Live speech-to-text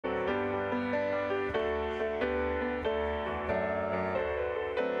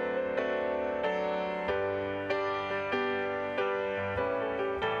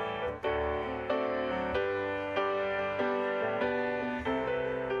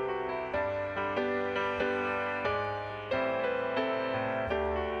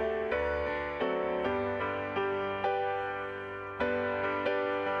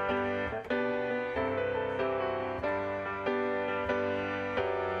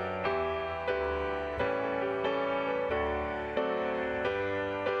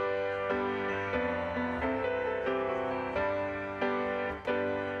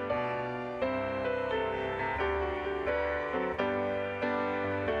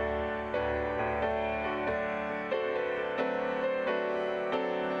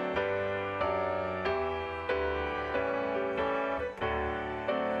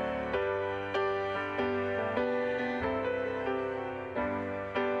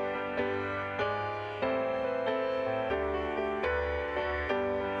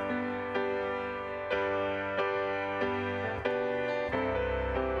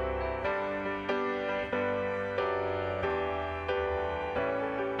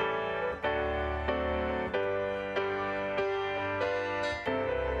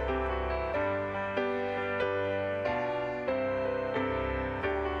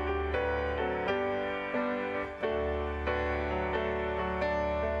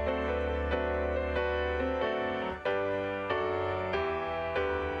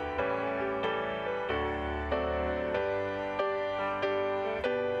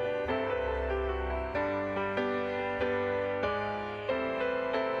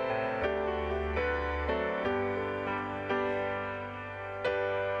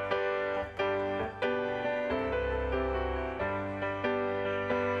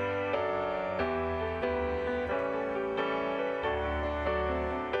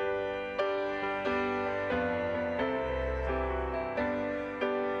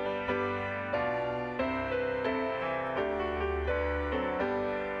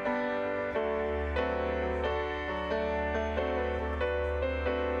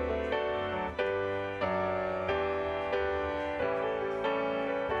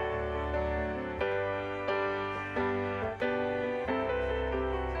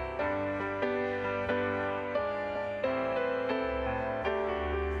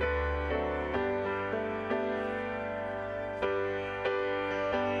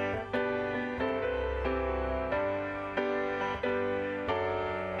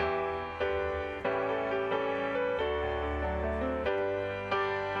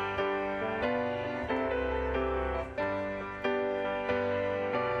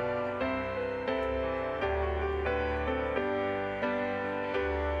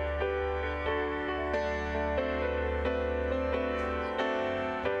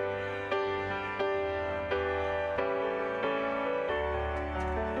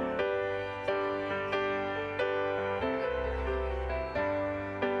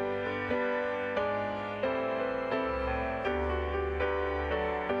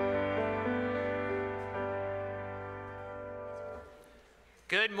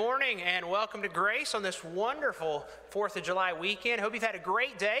Good morning and welcome to Grace on this wonderful 4th of July weekend. Hope you've had a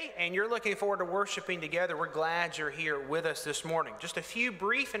great day and you're looking forward to worshiping together. We're glad you're here with us this morning. Just a few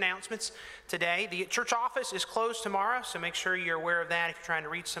brief announcements today. The church office is closed tomorrow, so make sure you're aware of that if you're trying to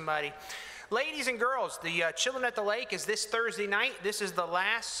reach somebody. Ladies and girls, the Children at the Lake is this Thursday night. This is the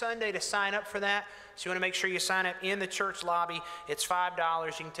last Sunday to sign up for that. So you want to make sure you sign up in the church lobby. It's $5.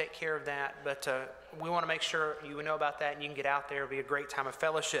 You can take care of that. But we want to make sure you know about that and you can get out there. It'll be a great time of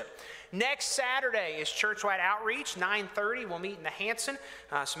fellowship. Next Saturday is church-wide outreach, 9:30. We'll meet in the Hanson.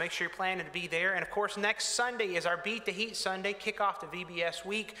 So make sure you're planning to be there. And of course, next Sunday is our Beat the Heat Sunday, kickoff to VBS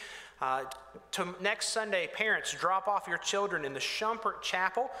week. Next Sunday, parents, drop off your children in the Shumpert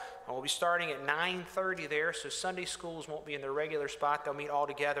Chapel. We'll be starting at 9:30 there, so Sunday schools won't be in their regular spot. They'll meet all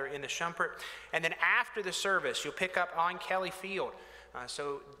together in the Shumpert. And then after the service, you'll pick up on Kelly Field.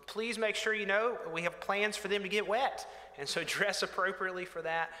 So please make sure you know we have plans for them to get wet. And so dress appropriately for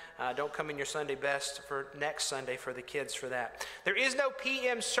that. Don't come in your Sunday best for next Sunday for the kids for that. There is no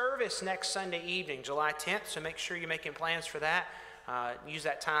PM service next Sunday evening, July 10th, so make sure you're making plans for that. Use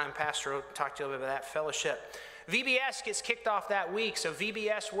that time. Pastor will talk to you a little bit about that fellowship. VBS gets kicked off that week, so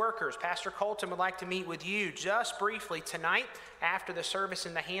VBS workers, Pastor Colton would like to meet with you just briefly tonight after the service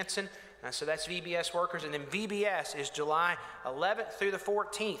in the Hanson. So that's VBS workers, and then VBS is July 11th through the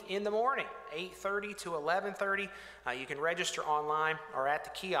 14th in the morning, 8:30 to 11:30. You can register online or at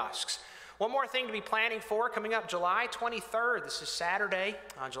the kiosks. One more thing to be planning for coming up July 23rd. This is Saturday,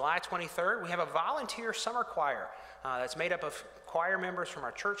 July 23rd. We have a volunteer summer choir that's made up of choir members from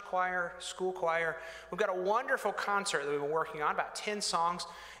our church choir, school choir. We've got a wonderful concert that we've been working on, about 10 songs.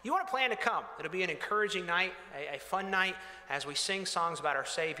 You want to plan to come. It'll be an encouraging night, a fun night as we sing songs about our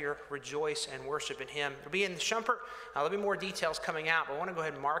Savior, rejoice and worship in Him. It'll be in the Shumpert. There'll be more details coming out, but I want to go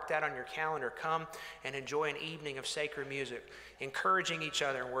ahead and mark that on your calendar. Come and enjoy an evening of sacred music, encouraging each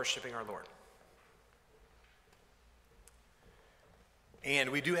other and worshiping our Lord.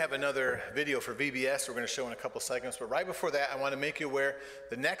 And we do have another video for VBS we're going to show in a couple seconds. But right before that, I want to make you aware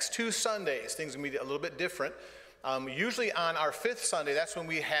the next 2 Sundays, things are going to be a little bit different. Usually on our 5th Sunday, that's when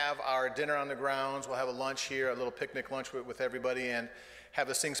we have our dinner on the grounds. We'll have a lunch here, a little picnic lunch with everybody, and have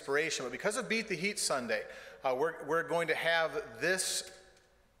this inspiration. But because of Beat the Heat Sunday, we're going to have this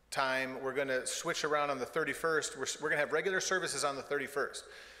time, we're going to switch around on the 31st. We're going to have regular services on the 31st.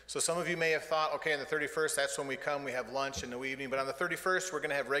 So some of you may have thought, okay, on the 31st, that's when we come, we have lunch in the evening. But on the 31st, we're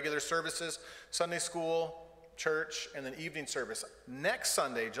going to have regular services, Sunday school, church, and then evening service. Next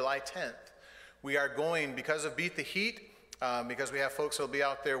Sunday, July 10th, we are going, because of Beat the Heat, because we have folks who will be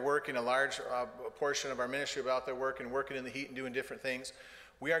out there working, a large portion of our ministry will be out there working in the heat and doing different things.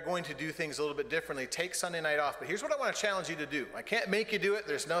 We are going to do things a little bit differently, take Sunday night off. But here's what I want to challenge you to do. I can't make you do it.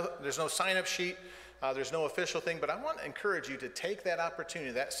 There's no sign-up sheet. There's no official thing, but I want to encourage you to take that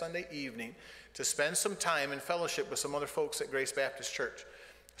opportunity that Sunday evening to spend some time in fellowship with some other folks at Grace Baptist Church.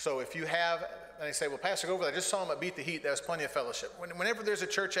 So if you have, and I say, well, Pastor Goforth, I just saw him at Beat the Heat. That was plenty of fellowship. Whenever there's a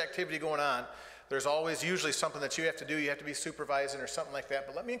church activity going on, there's always usually something that you have to do. You have to be supervising or something like that.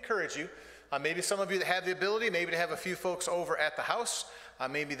 But let me encourage you, maybe some of you that have the ability, maybe to have a few folks over at the house,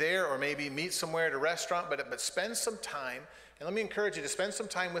 maybe there, or maybe meet somewhere at a restaurant, but spend some time. And let me encourage you to spend some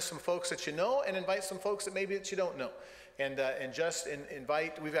time with some folks that you know and invite some folks that maybe that you don't know. And just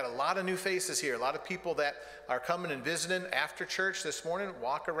invite, we've got a lot of new faces here, a lot of people that are coming and visiting after church this morning.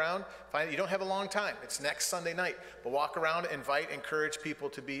 Walk around, you don't have a long time. It's next Sunday night. But walk around, invite, encourage people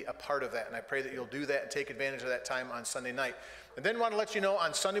to be a part of that. And I pray that you'll do that and take advantage of that time on Sunday night. And then want to let you know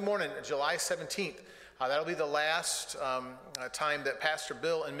on Sunday morning, July 17th, that'll be the last time that Pastor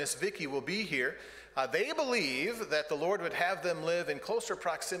Bill and Miss Vicki will be here. They believe that the Lord would have them live in closer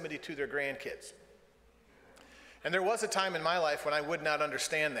proximity to their grandkids. And there was a time in my life when I would not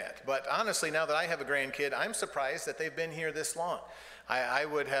understand that. But honestly, now that I have a grandkid, I'm surprised that they've been here this long. I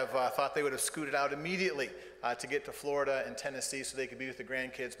would have thought they would have scooted out immediately to get to Florida and Tennessee so they could be with the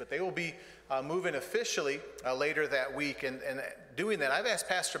grandkids. But they will be moving officially later that week. And doing that, I've asked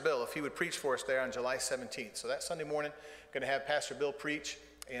Pastor Bill if he would preach for us there on July 17th. So that Sunday morning, I'm going to have Pastor Bill preach,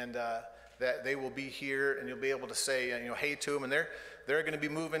 and that they will be here, and you'll be able to say, hey to them. And they're going to be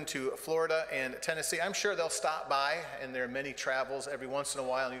moving to Florida and Tennessee. I'm sure they'll stop by, and there are many travels every once in a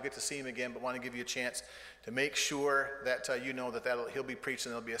while, and you'll get to see him again, but want to give you a chance to make sure that you know that he'll be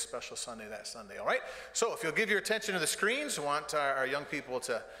preaching. There'll be a special Sunday that Sunday, all right? So if you'll give your attention to the screens, we want our young people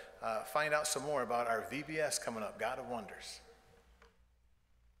to find out some more about our VBS coming up, God of Wonders.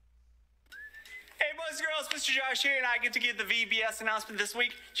 Hey, boys and girls, Mr. Josh here, and I get to give the VBS announcement this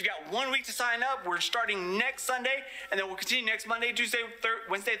week. You got 1 week to sign up. We're starting next Sunday, and then we'll continue next Monday, Tuesday,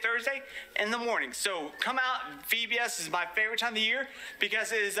 Wednesday, Thursday in the morning. So come out. VBS is my favorite time of the year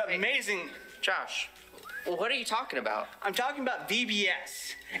because it is amazing. Josh, what are you talking about? I'm talking about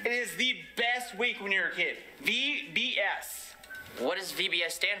VBS. It is the best week when you're a kid. VBS. What does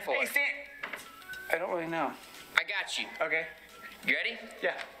VBS stand for? Hey, Stan. I don't really know. I got you. Okay. You ready?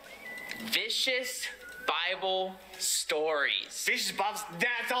 Yeah. Vicious Bible Stories. Vicious Bob's.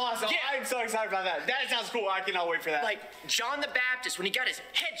 That's awesome. Yeah. I'm so excited about that. That sounds cool. I cannot wait for that. Like John the Baptist when he got his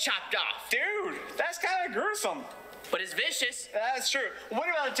head chopped off. Dude, that's kind of gruesome. But it's vicious. That's true. What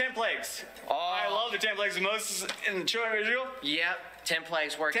about the 10 plagues? Oh. I love the 10 plagues of Moses and the children of Israel. Yep. 10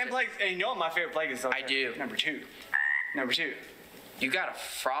 plagues works. 10 plagues, and you know what my favorite plague is? I do. Number two. Number two. You got a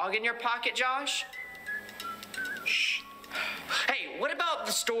frog in your pocket, Josh? Shh. Hey, what about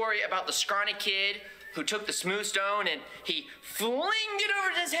the story about the scrawny kid who took the smooth stone and he flinged it over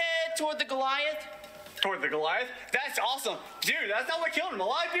his head toward the Goliath? Toward the Goliath? That's awesome. Dude, that's not what killed him. A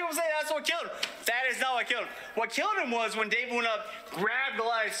lot of people say that's what killed him. That is not what killed him. What killed him was when David went up, grabbed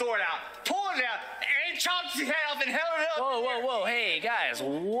Goliath's sword out, pulled it out, and chopped his head off and held it up. Whoa, whoa, whoa. Hey, guys,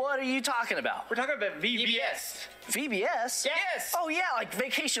 what are you talking about? We're talking about VBS. VBS? Yes. Oh, yeah, like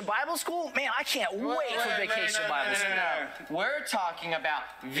Vacation Bible School? Man, I can't wait for Vacation Bible School. We're talking about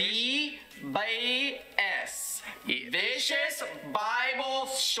VBS. Vicious Bible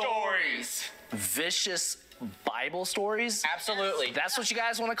Stories. Vicious Bible stories? Absolutely. That's what you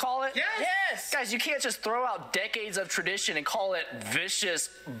guys want to call it? Yes. Guys, you can't just throw out decades of tradition and call it vicious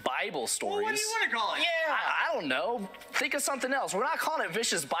Bible stories. Well, what do you want to call it? Yeah. I don't know. Think of something else. We're not calling it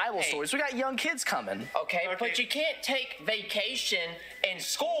vicious Bible stories. We got young kids coming. Okay, but you can't take vacation and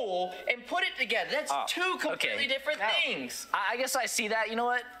school and put it together. That's two completely different things. I guess I see that. You know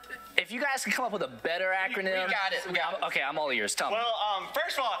what? If you guys can come up with a better acronym. We got it. We got it. Okay, I'm all ears. Tell me. Well,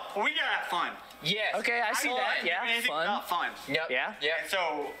 first of all, we gotta have fun. Yes. Okay, I see that. Yeah, fun. Not fun. Yep. Yeah? Yeah. And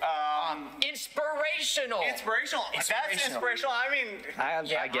so, Inspirational. inspirational. That's inspirational. I mean,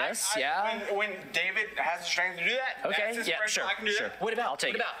 I guess, yeah. When David has the strength to do that, Okay, that's yeah, inspirational. sure, I can do sure. that. What about I'll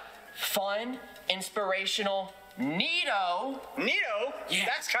take what it. about fun, inspirational, neato? Neato? Yeah.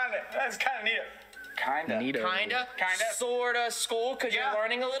 That's kind of neato. Kinda. Neato. Kinda. Sorta. School, because Yeah. you're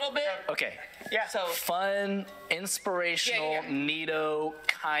learning a little bit. Okay. Yeah. So Fun, inspirational, Yeah. neato,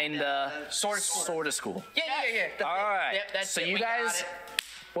 kinda, Sort of school. Sort of school. yeah. All right. Yep, that's so it. you We got guys, it.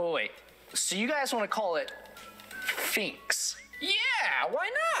 wait. So you guys want to call it Finks? Yeah. Why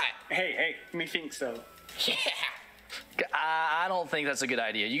not? Hey, me think so. Yeah. I don't think that's a good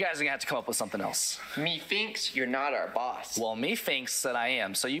idea. You guys are gonna have to come up with something else. Me thinks you're not our boss. Well, me thinks that I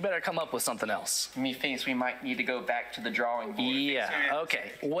am, so you better come up with something else. Me thinks we might need to go back to the drawing board. Yeah,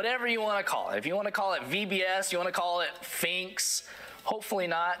 okay. Whatever you want to call it. If you want to call it VBS, you want to call it Finks, hopefully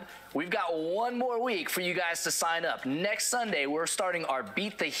not. We've got one more week for you guys to sign up. Next Sunday, we're starting our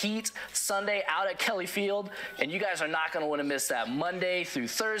Beat the Heat Sunday out at Kelly Field, and you guys are not going to want to miss that. Monday through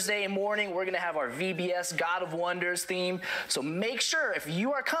Thursday morning, we're going to have our VBS God of Wonders theme. So make sure, if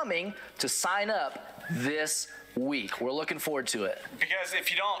you are coming, to sign up this week. We're looking forward to it. Because if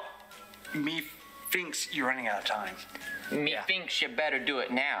you don't, me thinks you're running out of time. Me Yeah. thinks you better do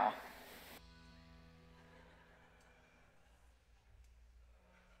it now.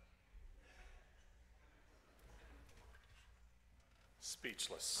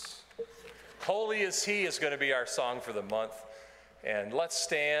 Speechless. Holy is He is going to be our song for the month. And let's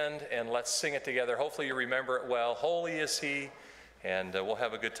stand and let's sing it together. Hopefully you remember it well. Holy is He. And we'll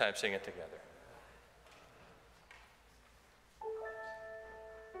have a good time singing it together.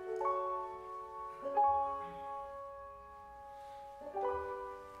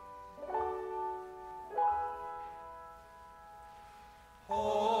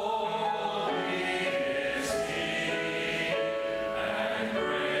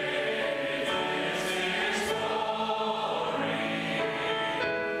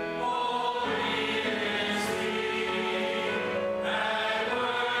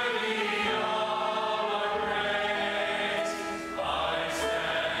 Worthy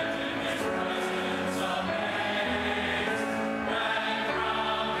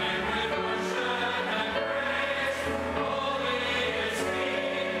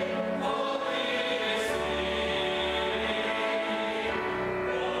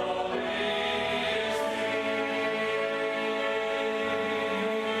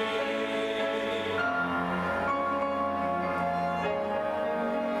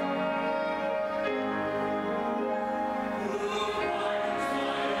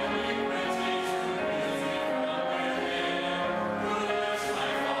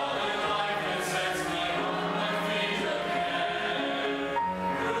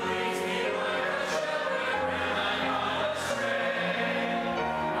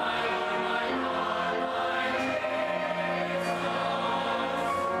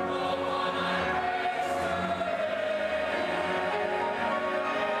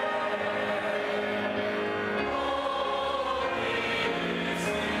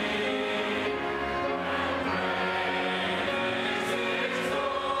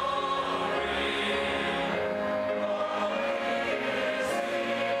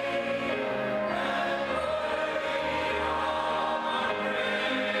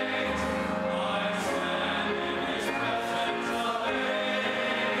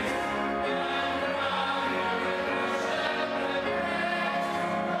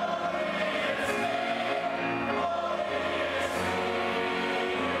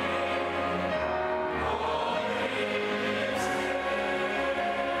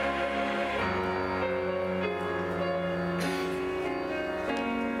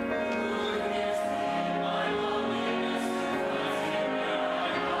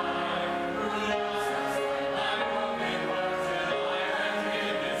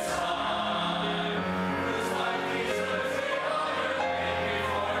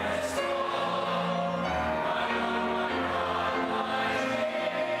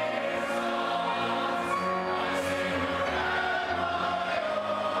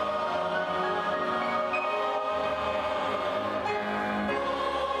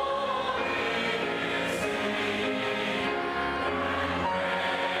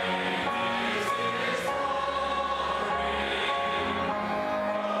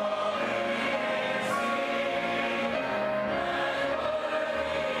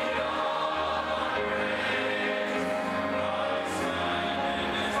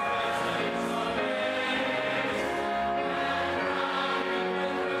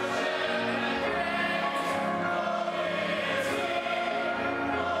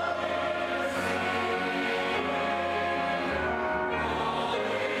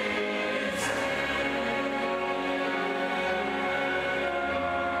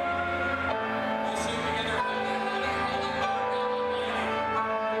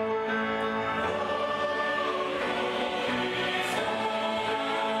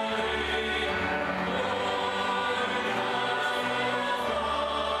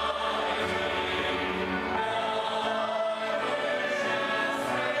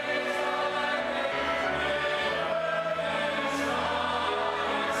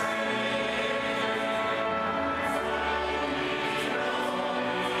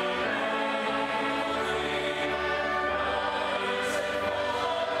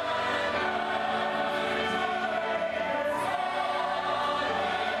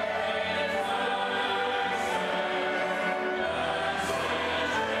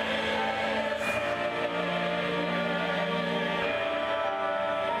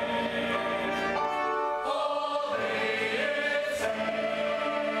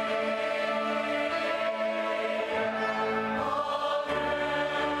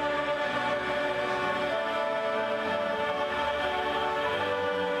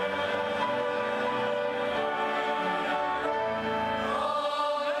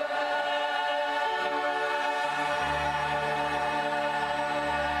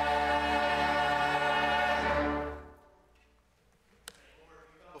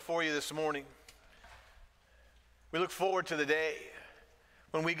this morning. We look forward to the day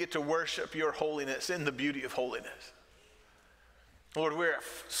when we get to worship your holiness in the beauty of holiness. Lord, we're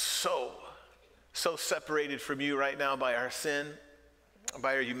so separated from you right now by our sin,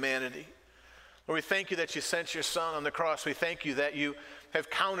 by our humanity. Lord, we thank you that you sent your Son on the cross. We thank you that you have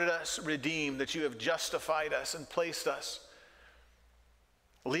counted us redeemed, that you have justified us and placed us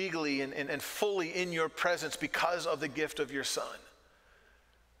legally and fully in your presence because of the gift of your Son.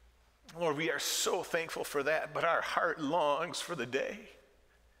 Lord, we are so thankful for that, but our heart longs for the day,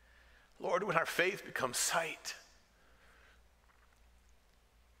 Lord, when our faith becomes sight.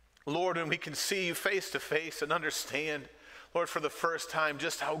 Lord, when we can see you face to face and understand, Lord, for the first time,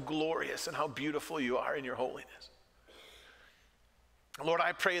 just how glorious and how beautiful you are in your holiness. Lord,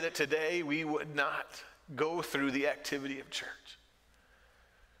 I pray that today we would not go through the activity of church.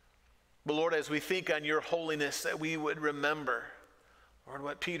 But Lord, as we think on your holiness, that we would remember, Lord,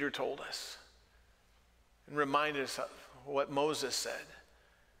 what Peter told us and remind us of what Moses said.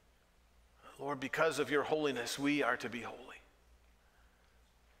 Lord, because of your holiness, we are to be holy.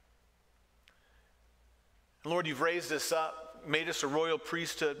 And Lord, you've raised us up, made us a royal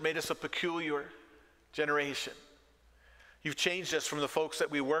priesthood, made us a peculiar generation. You've changed us from the folks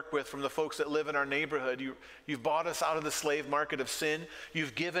that we work with, from the folks that live in our neighborhood. You've bought us out of the slave market of sin.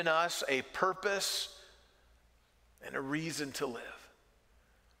 You've given us a purpose and a reason to live.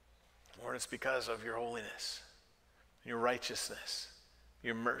 Lord, it's because of your holiness, your righteousness,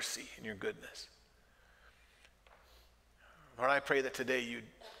 your mercy, and your goodness. Lord, I pray that today you'd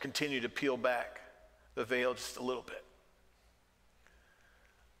continue to peel back the veil just a little bit.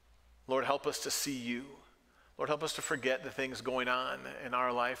 Lord, help us to see you. Lord, help us to forget the things going on in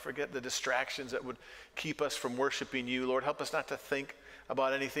our life, forget the distractions that would keep us from worshiping you. Lord, help us not to think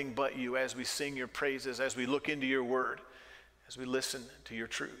about anything but you as we sing your praises, as we look into your word, as we listen to your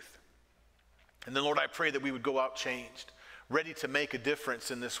truth. And then, Lord, I pray that we would go out changed, ready to make a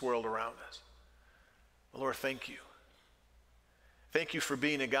difference in this world around us. Lord, thank you. Thank you for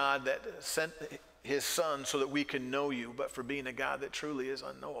being a God that sent his Son so that we can know you, but for being a God that truly is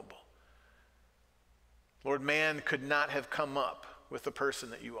unknowable. Lord, man could not have come up with the person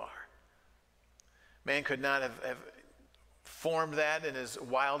that you are. Man could not have formed that in his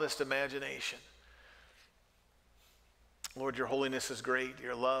wildest imagination. Lord, your holiness is great.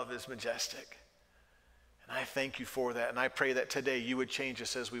 Your love is majestic. And I thank you for that. And I pray that today you would change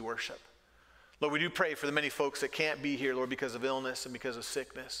us as we worship. Lord, we do pray for the many folks that can't be here, Lord, because of illness and because of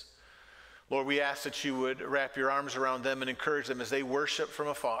sickness. Lord, we ask that you would wrap your arms around them and encourage them as they worship from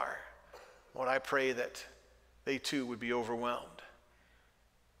afar. Lord, I pray that they too would be overwhelmed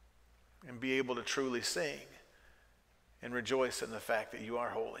and be able to truly sing and rejoice in the fact that you are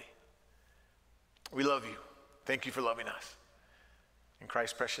holy. We love you. Thank you for loving us. In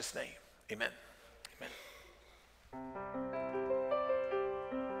Christ's precious name, amen. Amen.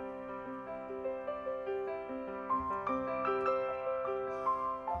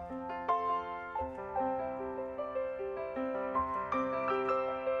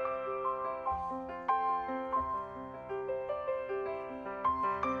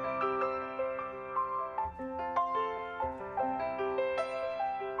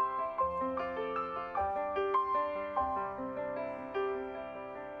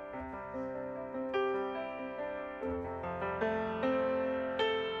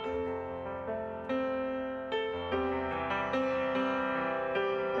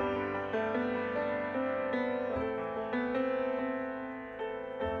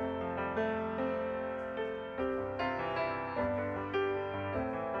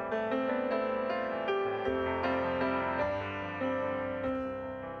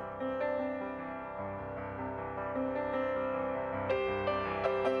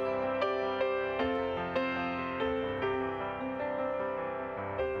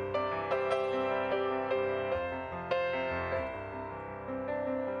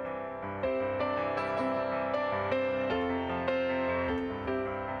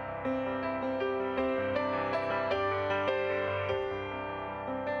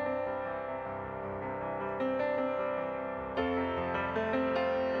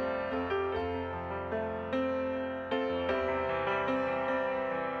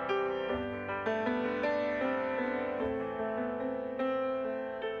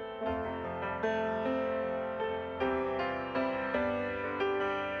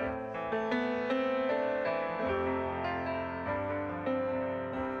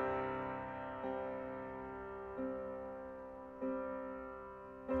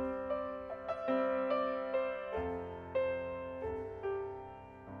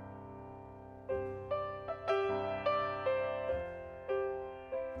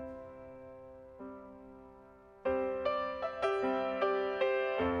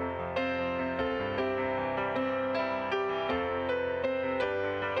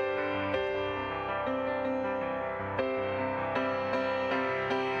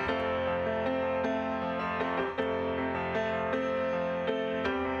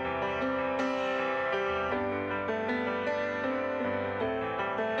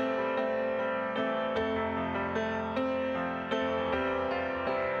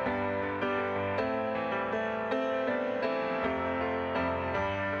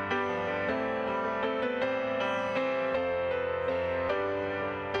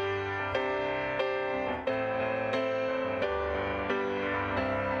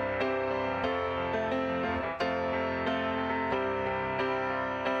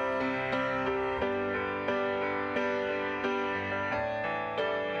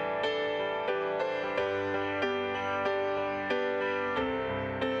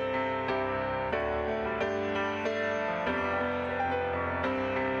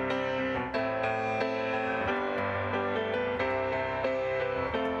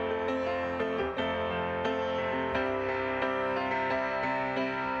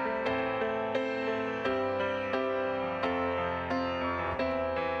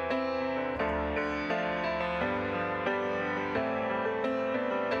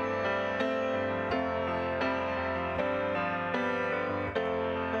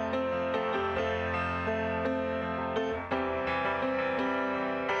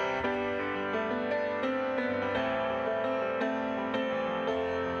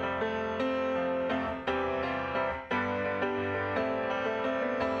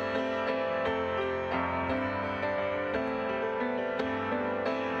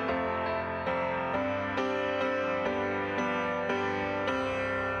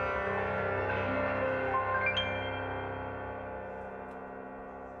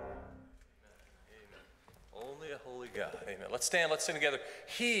 Let's stand, let's sing together.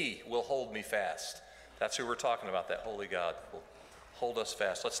 He will hold me fast. That's who we're talking about, that holy God will hold us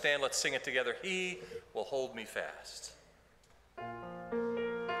fast. Let's stand, let's sing it together. He will hold me fast.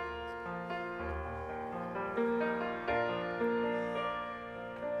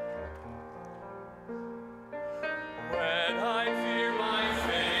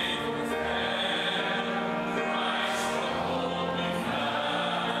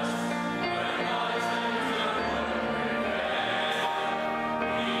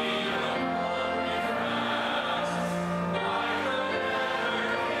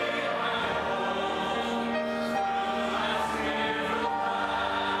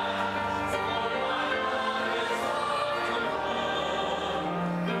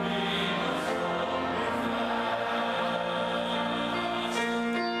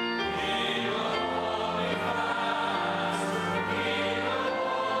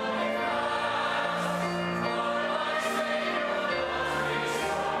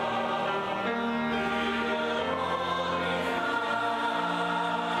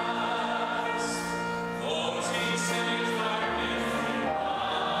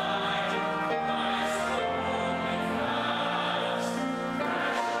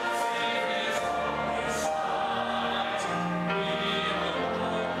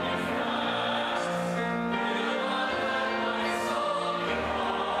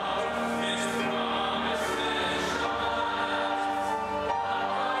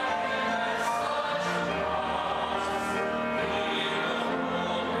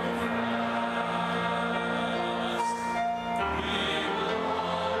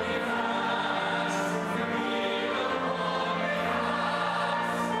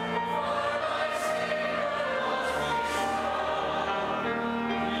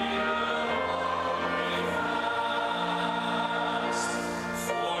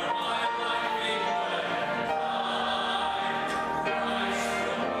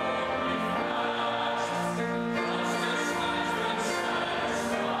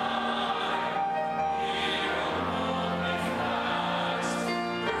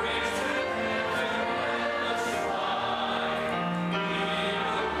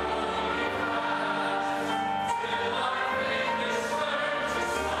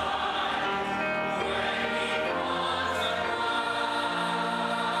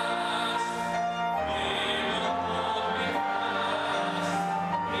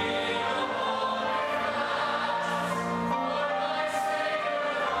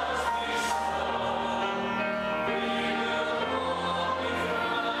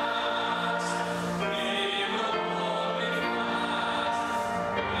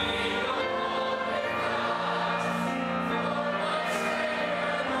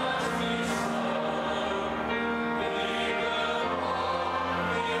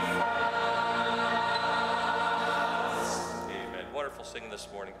 Singing this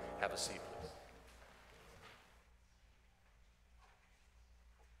morning. Have a seat, please.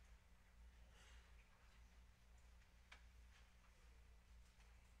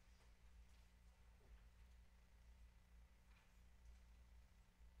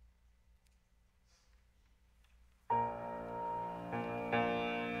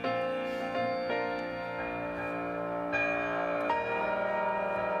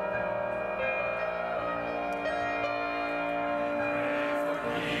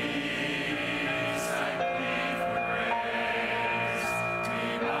 For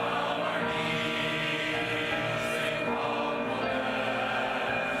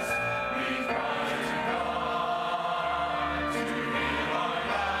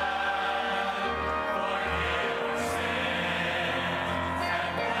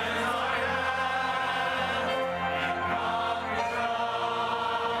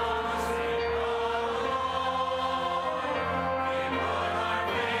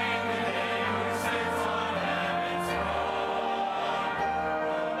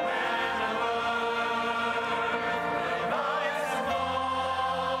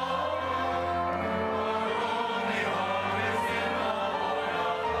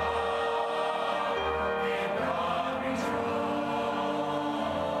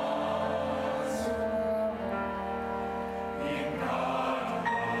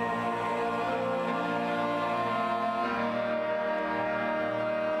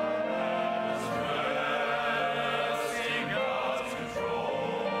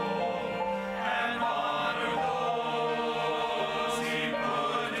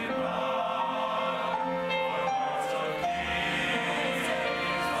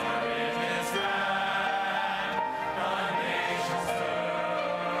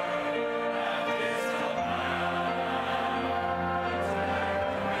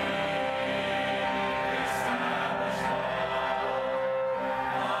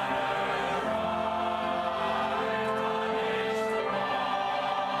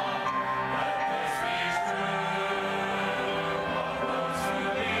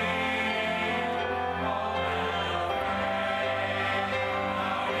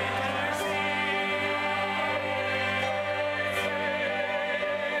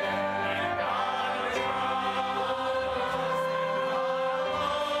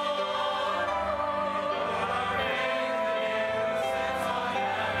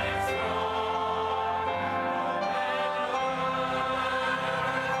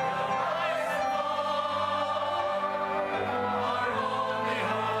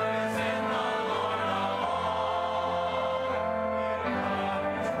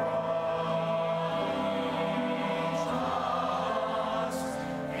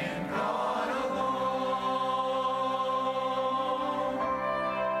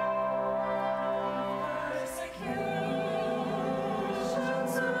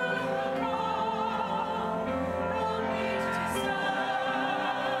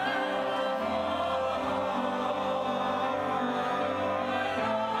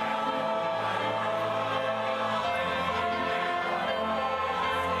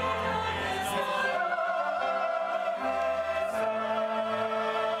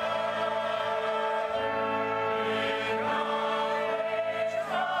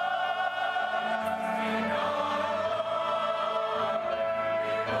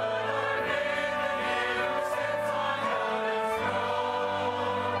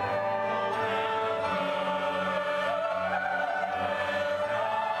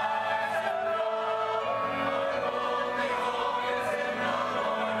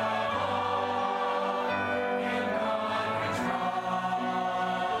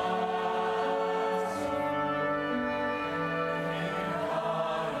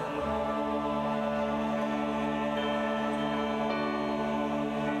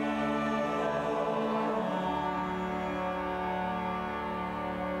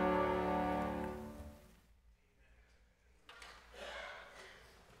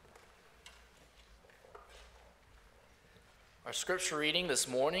Our scripture reading this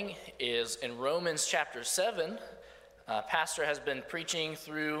morning is in Romans chapter 7. Pastor has been preaching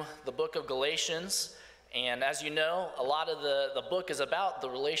through the book of Galatians, and as you know, a lot of the book is about the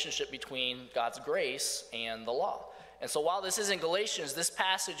relationship between God's grace and the law. And so while this is in Galatians, this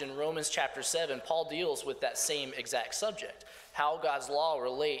passage in Romans chapter 7, Paul deals with that same exact subject, how God's law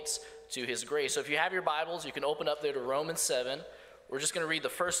relates to his grace. So if you have your Bibles, you can open up there to Romans 7. We're just going to read the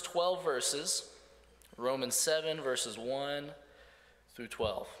first 12 verses. Romans 7, verses 1 through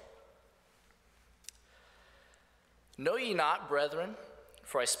 12. Know ye not, brethren,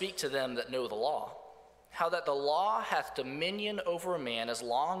 for I speak to them that know the law, how that the law hath dominion over a man as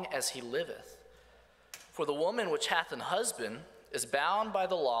long as he liveth. For the woman which hath an husband is bound by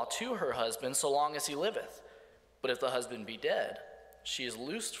the law to her husband so long as he liveth. But if the husband be dead, she is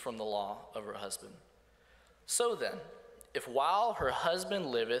loosed from the law of her husband. So then, if while her husband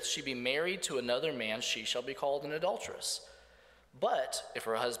liveth she be married to another man, she shall be called an adulteress. But if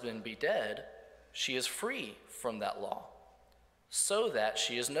her husband be dead, she is free from that law, so that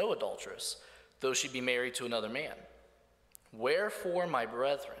she is no adulteress, though she be married to another man. Wherefore, my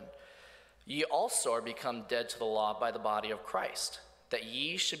brethren, ye also are become dead to the law by the body of Christ, that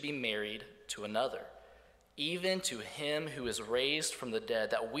ye should be married to another, even to him who is raised from the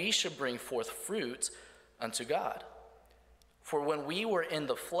dead, that we should bring forth fruit unto God. For when we were in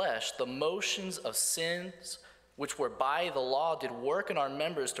the flesh, the motions of sins, which were by the law, did work in our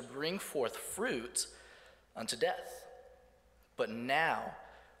members to bring forth fruit unto death. But now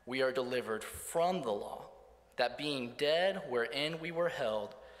we are delivered from the law, that being dead wherein we were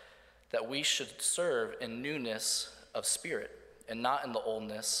held, that we should serve in newness of spirit, and not in the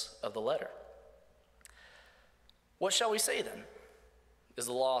oldness of the letter. What shall we say then? Is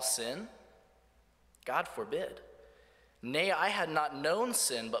the law sin? God forbid. Nay, I had not known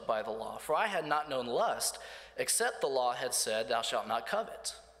sin but by the law, for I had not known lust, except the law had said, thou shalt not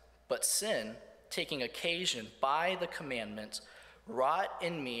covet. But sin, taking occasion by the commandment, wrought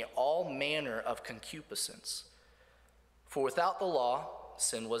in me all manner of concupiscence. For without the law,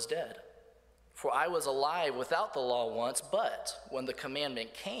 sin was dead. For I was alive without the law once, but when the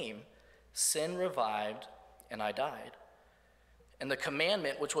commandment came, sin revived, and I died. And the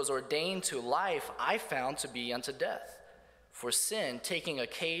commandment which was ordained to life I found to be unto death. For sin, taking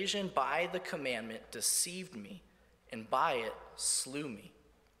occasion by the commandment, deceived me, and by it slew me.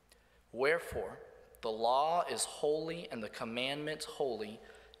 Wherefore, the law is holy, and the commandment holy,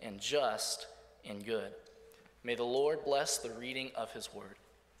 and just, and good. May the Lord bless the reading of his word.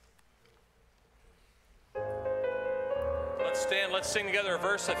 Let's stand, let's sing together a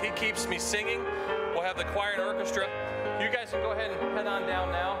verse of He Keeps Me Singing. We'll have the choir and orchestra. You guys can go ahead and head on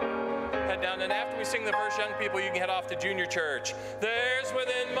down now. Head down, and after we sing the verse, young people, you can head off to junior church. There's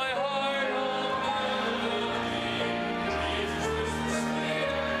within my heart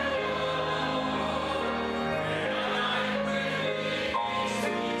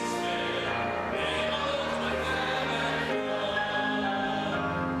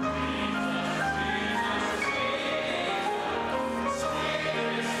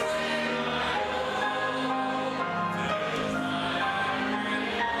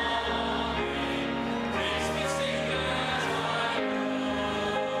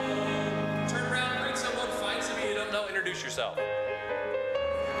yourself.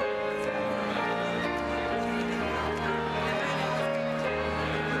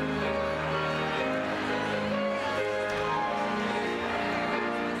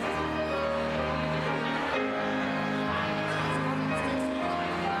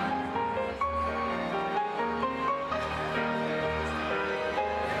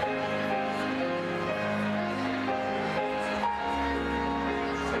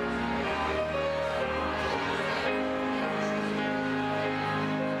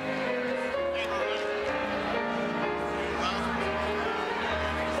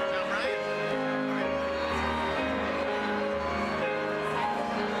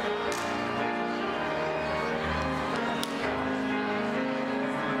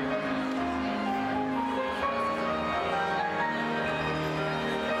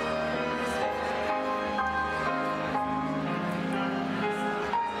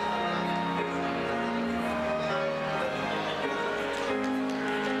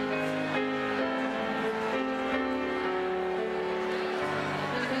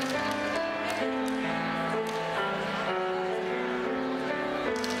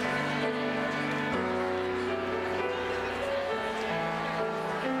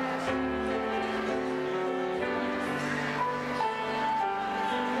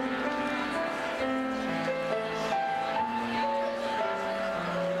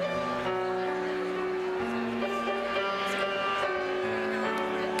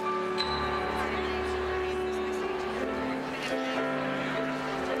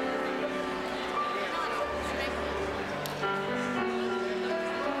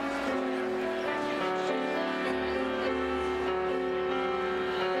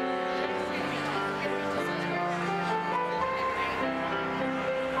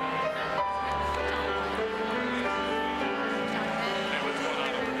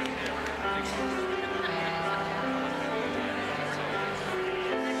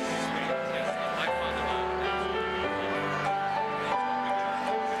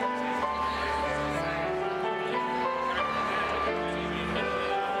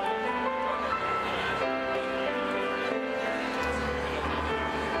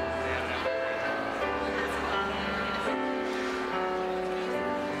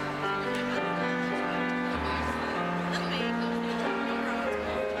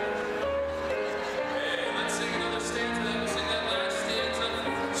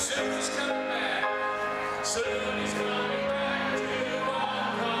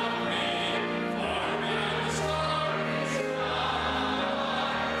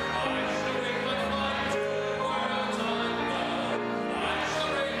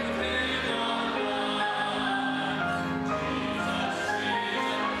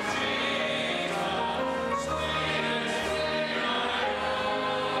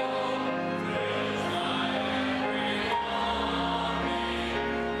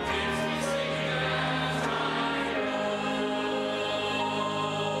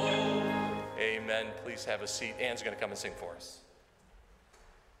 amen. Please have a seat. Ann's going to come and sing for us.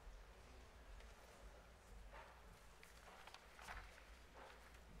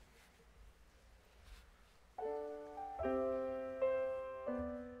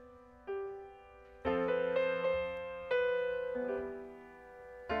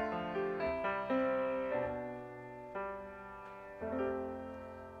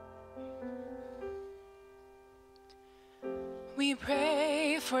 We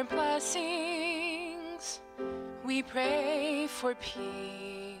pray for blessings, we pray for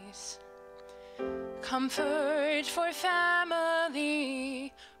peace, comfort for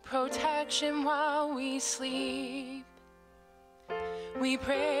family, protection while we sleep. We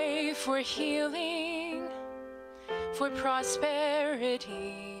pray for healing, for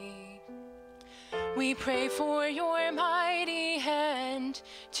prosperity. We pray for your mighty hand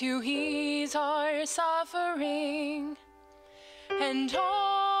to ease our suffering. And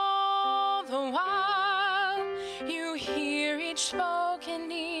all the while you hear each spoken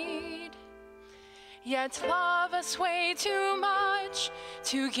need, yet love us way too much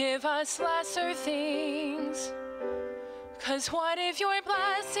to give us lesser things. 'Cause what if your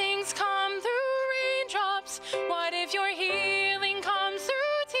blessings come through raindrops? What if your healing comes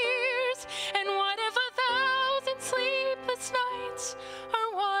through tears? And what if 1,000 sleepless nights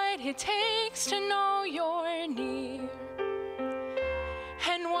are what it takes to know you're near?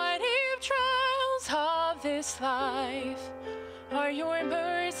 And what if trials of this life are your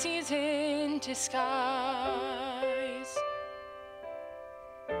mercies in disguise?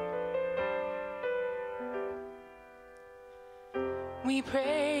 We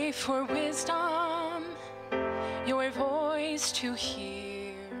pray for wisdom, your voice to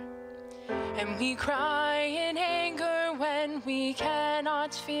hear, and we cry in anger when we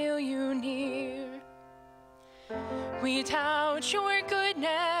cannot feel you near. We doubt your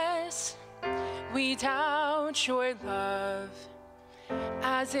goodness, we doubt your love,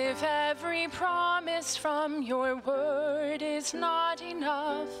 as if every promise from your word is not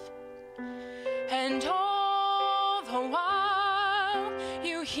enough. And all the while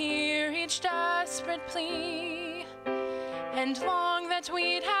you hear each desperate plea, and long that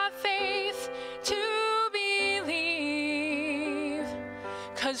we'd have faith to believe.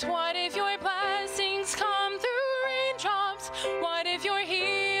 'Cause what if your blessings come through raindrops? What if your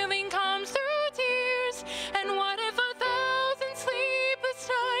healing comes through tears? And what if 1,000 sleepless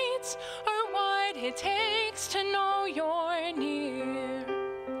nights are what it takes to know you're near?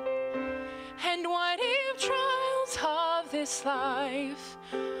 And what if trials of this life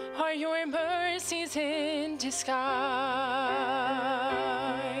are your mercies in disguise?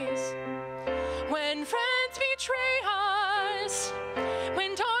 When friends betray us,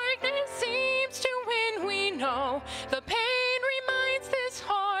 when darkness seems to win, we know the pain reminds this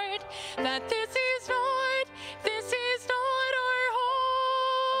heart that this is not our home.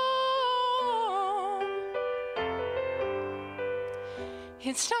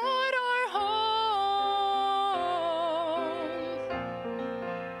 It's not our home.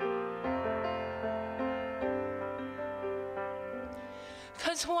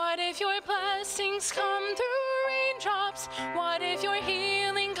 'Cause what if your blessings come through raindrops? What if your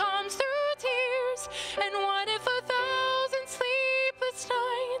healing comes through tears? And what if 1,000 sleepless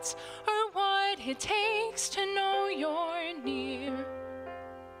nights are what it takes to know you're near?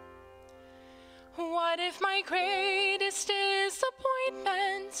 What if my greatest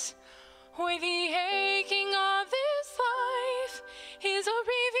disappointments, or the aching of this life, is a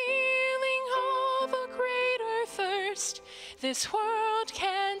revealing of a greater thirst this world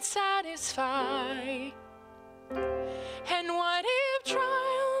can't satisfy? And what if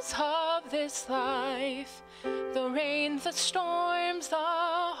trials of this life, the rain, the storms, the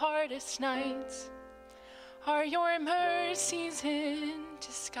hardest nights, are your mercies in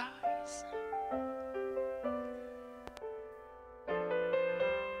disguise?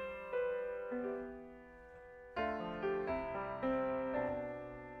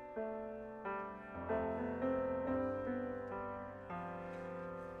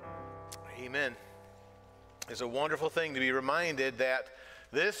 Amen. It's a wonderful thing to be reminded that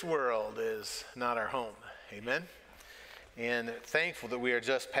this world is not our home. Amen. And thankful that we are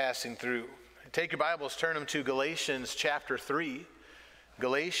just passing through. Take your Bibles, turn them to Galatians chapter 3.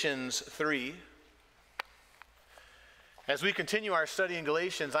 Galatians 3. As we continue our study in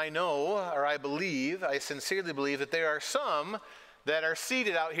Galatians, I know, or I believe, I sincerely believe that there are some that are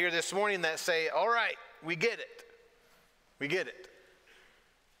seated out here this morning that say, all right, we get it. We get it.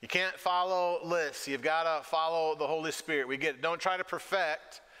 You can't follow lists. You've got to follow the Holy Spirit. We get it. Don't try to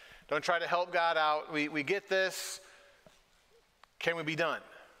perfect. Don't try to help God out. We get this. Can we be done?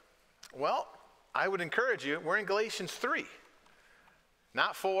 Well, I would encourage you, we're in Galatians 3.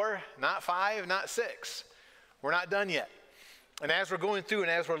 Not 4, not 5, not 6. We're not done yet. And as we're going through and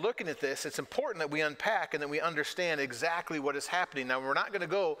as we're looking at this, it's important that we unpack and that we understand exactly what is happening. Now, we're not going to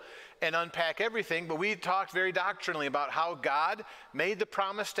go and unpack everything, but we talked very doctrinally about how God made the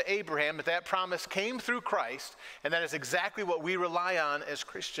promise to Abraham, that promise came through Christ, and that is exactly what we rely on as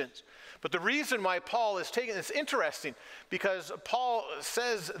Christians. But the reason why Paul is taking this, interesting, because Paul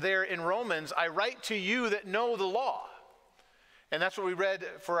says there in Romans, I write to you that know the law. And that's what we read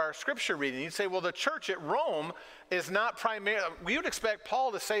for our scripture reading. You'd say, well, the church at Rome is not primarily, we would expect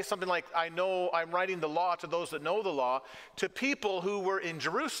Paul to say something like, I know I'm writing the law to those that know the law, to people who were in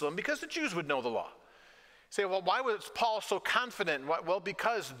Jerusalem, because the Jews would know the law. You say, well, why was Paul so confident? Well,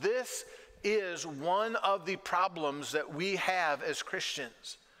 because this is one of the problems that we have as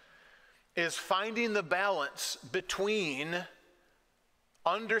Christians, is finding the balance between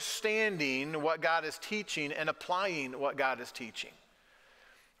understanding what God is teaching and applying what God is teaching.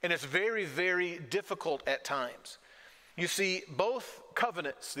 And it's very, very difficult at times. You see, both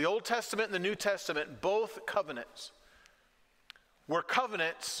covenants, the Old Testament and the New Testament, both covenants were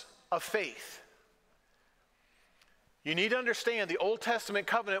covenants of faith. You need to understand the Old Testament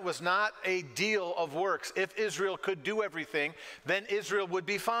covenant was not a deal of works. If Israel could do everything, then Israel would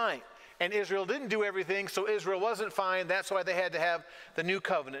be fine. And Israel didn't do everything, so Israel wasn't fine. That's why they had to have the new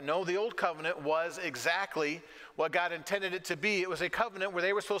covenant. No, the old covenant was exactly what God intended it to be. It was a covenant where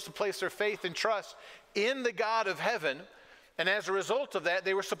they were supposed to place their faith and trust in the God of heaven. And as a result of that,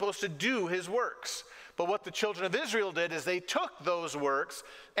 they were supposed to do his works. But what the children of Israel did is they took those works,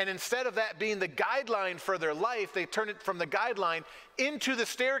 and instead of that being the guideline for their life, they turned it from the guideline into the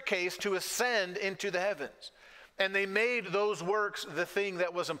staircase to ascend into the heavens. And they made those works the thing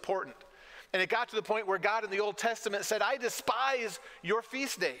that was important. And it got to the point where God in the Old Testament said, I despise your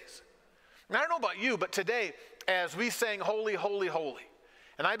feast days. And I don't know about you, but today, as we sang Holy, Holy, Holy,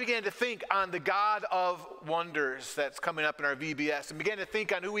 and I began to think on the God of wonders that's coming up in our VBS, and began to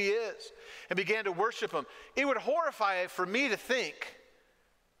think on who he is, and began to worship him, it would horrify for me to think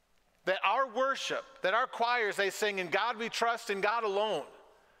that our worship, that our choirs, they sing, in God we trust, in God alone.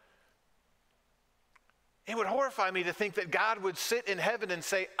 It would horrify me to think that God would sit in heaven and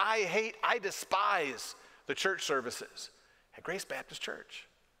say, I despise the church services at Grace Baptist Church.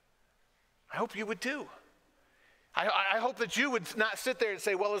 I hope you would too. I hope that you would not sit there and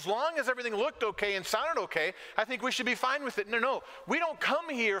say, well, as long as everything looked okay and sounded okay, I think we should be fine with it. No, we don't come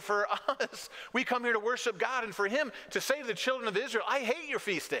here for us. We come here to worship God and for him to say to the children of Israel, I hate your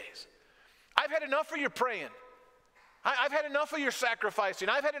feast days. I've had enough of your praying. I've had enough of your sacrificing.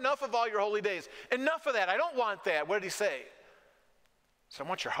 I've had enough of all your holy days. Enough of that. I don't want that. What did he say? He said, I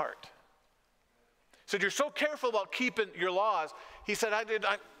want your heart. He said, you're so careful about keeping your laws. He said,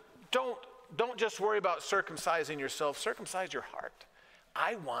 don't just worry about circumcising yourself. Circumcise your heart.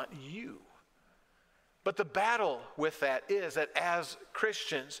 I want you. But the battle with that is that as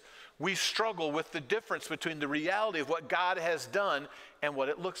Christians, we struggle with the difference between the reality of what God has done and what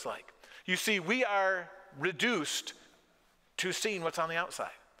it looks like. You see, we are reduced to seeing what's on the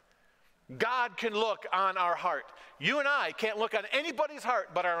outside. God can look on our heart. You and I can't look on anybody's heart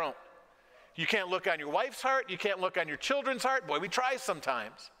but our own. You can't look on your wife's heart. You can't look on your children's heart. Boy, we try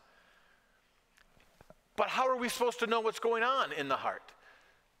sometimes. But how are we supposed to know what's going on in the heart?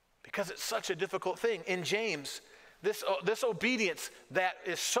 Because it's such a difficult thing. In James, this obedience that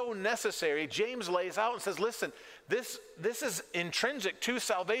is so necessary, James lays out and says, listen, this is intrinsic to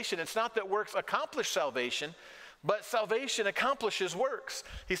salvation. It's not that works accomplish salvation, but salvation accomplishes works.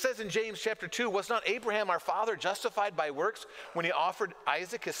 He says in James chapter 2, was not Abraham our father justified by works when he offered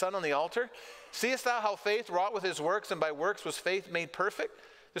Isaac his son on the altar? Seest thou how faith wrought with his works, and by works was faith made perfect?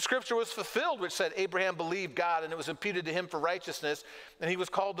 The scripture was fulfilled, which said, Abraham believed God, and it was imputed to him for righteousness, and he was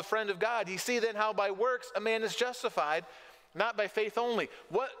called the friend of God. You see then how by works a man is justified, not by faith only.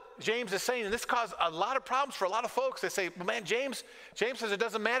 What James is saying, and this caused a lot of problems for a lot of folks. They say, well, man, James says it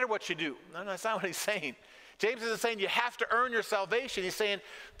doesn't matter what you do. No, that's not what he's saying. James isn't saying you have to earn your salvation. He's saying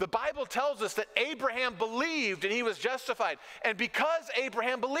the Bible tells us that Abraham believed and he was justified. And because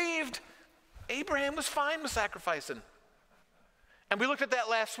Abraham believed, Abraham was fine with sacrificing. And we looked at that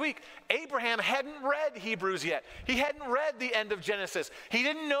last week. Abraham hadn't read Hebrews yet. He hadn't read the end of Genesis. He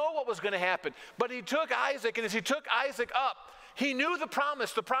didn't know what was going to happen. But he took Isaac, and as he took Isaac up, he knew the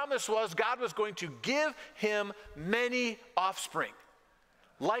promise. The promise was God was going to give him many offspring.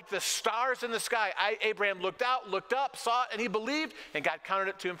 Like the stars in the sky, Abraham looked out, looked up, saw it, and he believed, and God counted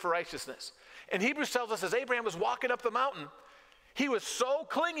it to him for righteousness. And Hebrews tells us as Abraham was walking up the mountain, he was so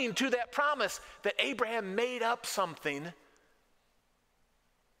clinging to that promise that Abraham made up something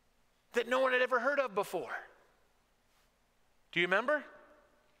that no one had ever heard of before. Do you remember?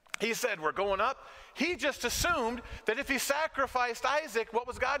 He said, we're going up. He just assumed that if he sacrificed Isaac, what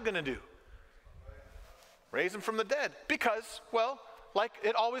was God going to do? Raise him from the dead. Because, well, like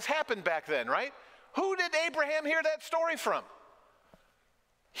it always happened back then, right? Who did Abraham hear that story from?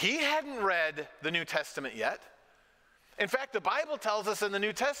 He hadn't read the New Testament yet. In fact, the Bible tells us in the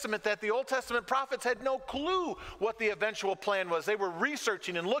New Testament that the Old Testament prophets had no clue what the eventual plan was. They were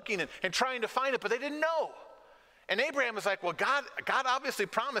researching and looking and trying to find it, but they didn't know. And Abraham was like, well, God obviously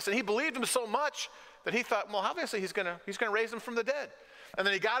promised, and he believed him so much that he thought, well, obviously he's going to raise him from the dead. And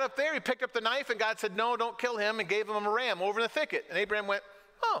then he got up there, he picked up the knife, and God said, no, don't kill him, and gave him a ram over in the thicket. And Abraham went,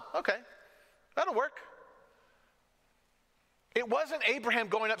 oh, okay, that'll work. It wasn't Abraham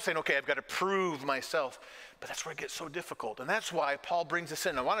going up saying, okay, I've got to prove myself. But that's where it gets so difficult. And that's why Paul brings this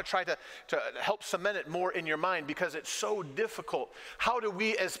in. I want to try to help cement it more in your mind because it's so difficult. How do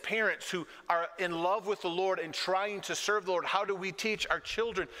we as parents who are in love with the Lord and trying to serve the Lord, how do we teach our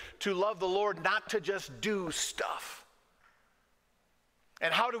children to love the Lord, not to just do stuff?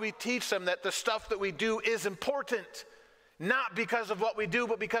 And how do we teach them that the stuff that we do is important, not because of what we do,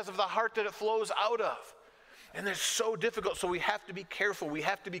 but because of the heart that it flows out of? And they're so difficult, so we have to be careful. We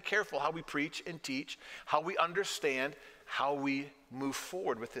have to be careful how we preach and teach, how we understand, how we move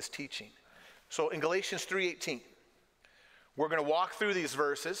forward with this teaching. So in Galatians 3:18, we're going to walk through these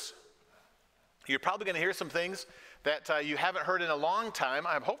verses. You're probably going to hear some things that you haven't heard in a long time.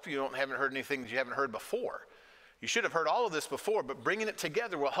 I hope you haven't heard anything that you haven't heard before. You should have heard all of this before, but bringing it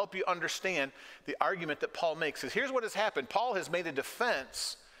together will help you understand the argument that Paul makes. Because here's what has happened. Paul has made a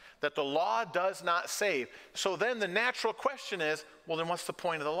defense that the law does not save. So then the natural question is, well, then what's the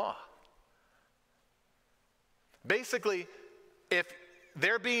point of the law? Basically, if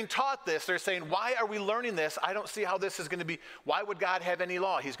they're being taught this, they're saying, why are we learning this? I don't see how this is going to be. Why would God have any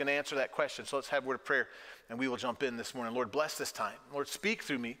law? He's going to answer that question. So let's have a word of prayer, and we will jump in this morning. Lord, bless this time. Lord, speak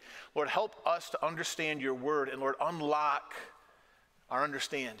through me. Lord, help us to understand your word, and Lord, unlock our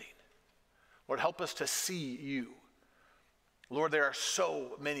understanding. Lord, help us to see you. Lord, there are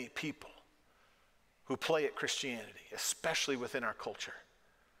so many people who play at Christianity, especially within our culture.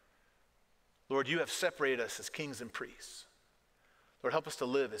 Lord, you have separated us as kings and priests. Lord, help us to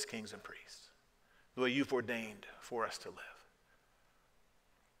live as kings and priests, the way you've ordained for us to live.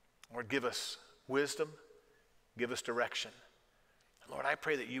 Lord, give us wisdom, give us direction. And Lord, I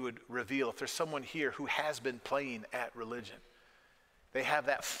pray that you would reveal, if there's someone here who has been playing at religion, they have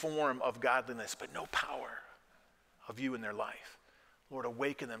that form of godliness, but no power of you in their life. Lord,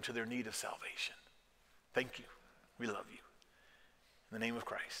 awaken them to their need of salvation. Thank you. We love you. In the name of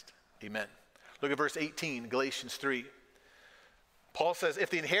Christ, amen. Look at verse 18, Galatians 3. Paul says, if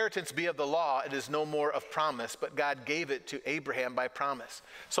the inheritance be of the law, it is no more of promise, but God gave it to Abraham by promise.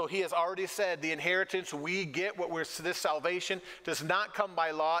 So he has already said the inheritance we get, this salvation, does not come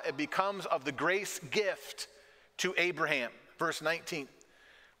by law. It becomes of the grace gift to Abraham. Verse 19.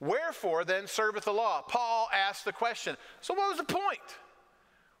 Wherefore then serveth the law? Paul asked the question, so what was the point?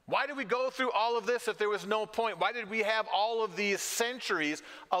 Why did we go through all of this if there was no point? Why did we have all of these centuries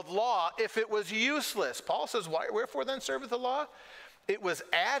of law if it was useless? Paul says, wherefore then serveth the law? It was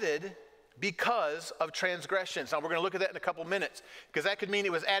added because of transgressions. Now we're going to look at that in a couple minutes, because that could mean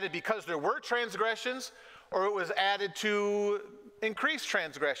it was added because there were transgressions, or it was added to increase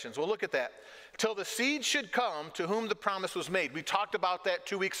transgressions. We'll look at that. Till the seed should come to whom the promise was made. We talked about that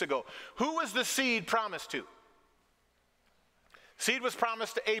 2 weeks ago. Who was the seed promised to? Seed was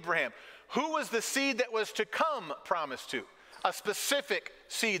promised to Abraham. Who was the seed that was to come promised to? A specific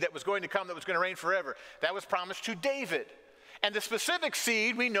seed that was going to come, that was going to reign forever. That was promised to David. And the specific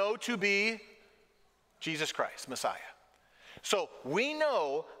seed we know to be Jesus Christ, Messiah. So we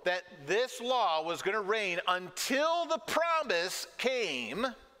know that this law was going to reign until the promise came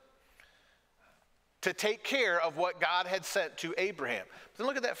to take care of what God had sent to Abraham. But then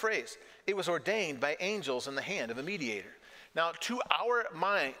look at that phrase. It was ordained by angels in the hand of a mediator. Now, to our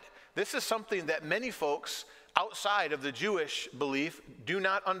mind, this is something that many folks outside of the Jewish belief do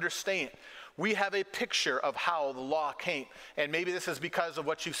not understand. We have a picture of how the law came. And maybe this is because of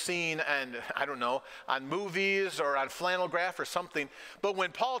what you've seen and, I don't know, on movies or on flannel graph or something. But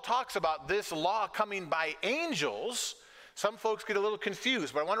when Paul talks about this law coming by angels, some folks get a little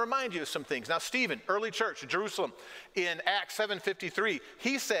confused, but I want to remind you of some things. Now, Stephen, early church in Jerusalem, in Acts 7:53,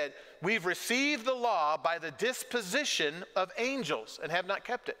 he said, we've received the law by the disposition of angels and have not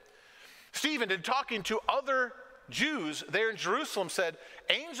kept it. Stephen, in talking to other Jews there in Jerusalem, said,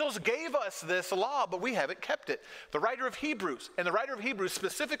 angels gave us this law, but we haven't kept it. The writer of Hebrews, and the writer of Hebrews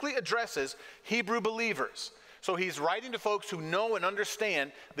specifically addresses Hebrew believers. So he's writing to folks who know and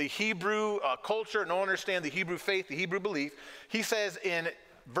understand the Hebrew culture, know and understand the Hebrew faith, the Hebrew belief. He says in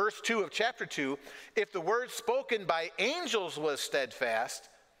verse 2 of chapter 2, if the word spoken by angels was steadfast,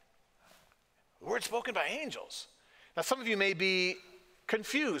 the word spoken by angels. Now some of you may be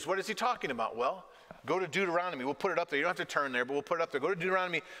confused. What is he talking about? Well, go to Deuteronomy. We'll put it up there. You don't have to turn there, but we'll put it up there. Go to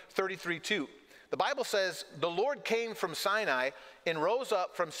Deuteronomy 33:2. The Bible says, the Lord came from Sinai and rose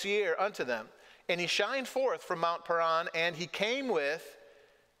up from Seir unto them. And he shined forth from Mount Paran, and he came with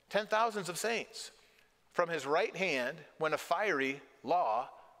 10,000s of saints from his right hand when a fiery law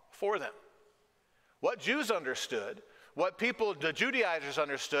for them. What Jews understood, what the Judaizers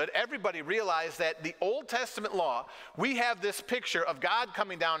understood, everybody realized that the Old Testament law, we have this picture of God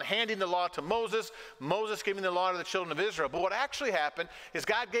coming down, handing the law to Moses, Moses giving the law to the children of Israel. But what actually happened is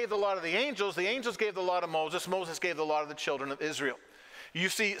God gave the law to the angels gave the law to Moses, Moses gave the law to the children of Israel. You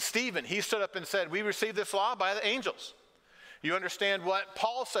see, Stephen, he stood up and said, we received this law by the angels. You understand what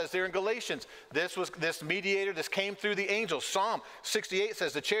Paul says there in Galatians. This mediator, this came through the angels. Psalm 68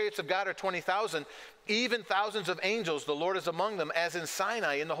 says, the chariots of God are 20,000, even thousands of angels, the Lord is among them, as in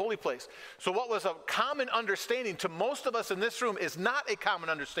Sinai in the holy place. So what was a common understanding to most of us in this room is not a common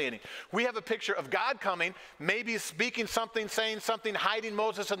understanding. We have a picture of God coming, maybe speaking something, saying something, hiding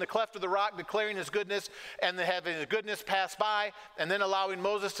Moses in the cleft of the rock, declaring his goodness, and then having his goodness pass by, and then allowing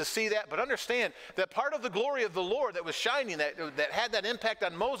Moses to see that. But understand that part of the glory of the Lord that was shining, that had that impact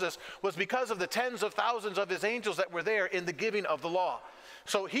on Moses, was because of the tens of thousands of his angels that were there in the giving of the law.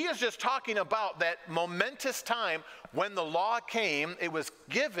 So he is just talking about that momentous time when the law came. It was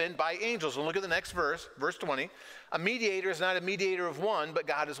given by angels. And look at the next verse, verse 20. A mediator is not a mediator of one, but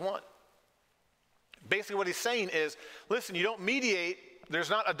God is one. Basically what he's saying is, listen, you don't mediate,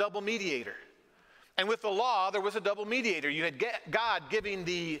 there's not a double mediator. And with the law, there was a double mediator. You had God giving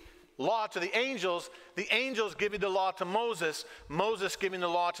the law to the angels giving the law to Moses, Moses giving the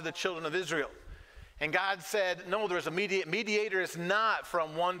law to the children of Israel. And God said, no, there's a mediator. Mediator is not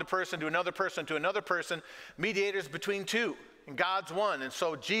from one person to another person to another person. Mediator is between two, and God's one. And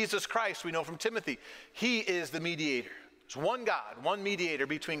so Jesus Christ, we know from Timothy, he is the mediator. It's one God, one mediator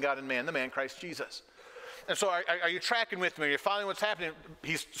between God and man, the man Christ Jesus. And so are you tracking with me? Are you following what's happening?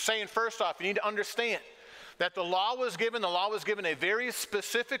 He's saying, first off, you need to understand that the law was given a very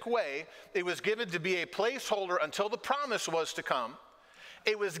specific way. It was given to be a placeholder until the promise was to come.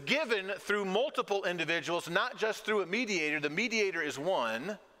 It was given through multiple individuals, not just through a mediator. The mediator is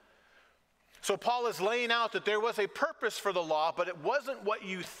one. So Paul is laying out that there was a purpose for the law, but it wasn't what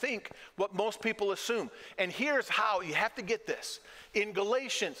you think, what most people assume. And here's how. You have to get this. In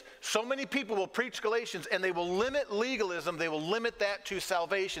Galatians, so many people will preach Galatians and they will limit legalism. They will limit that to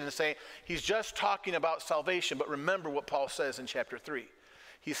salvation and say, he's just talking about salvation. But remember what Paul says in chapter 3.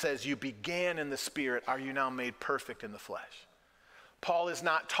 He says, you began in the Spirit. Are you now made perfect in the flesh? Paul is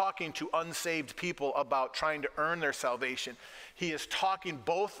not talking to unsaved people about trying to earn their salvation. He is talking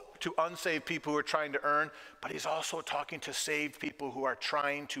both to unsaved people who are trying to earn, but he's also talking to saved people who are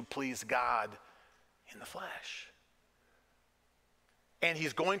trying to please God in the flesh. And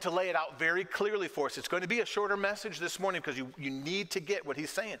he's going to lay it out very clearly for us. It's going to be a shorter message this morning because you need to get what he's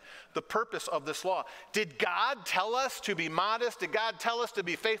saying. The purpose of this law. Did God tell us to be modest? Did God tell us to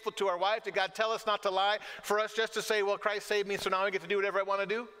be faithful to our wife? Did God tell us not to lie? For us just to say, well, Christ saved me, so now I get to do whatever I want to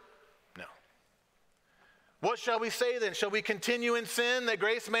do? No. What shall we say then? Shall we continue in sin that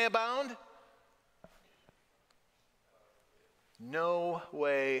grace may abound? No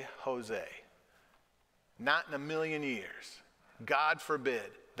way, Jose. Not in a million years. God forbid.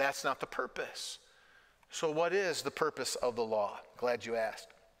 That's not the purpose. So what is the purpose of the law? Glad you asked.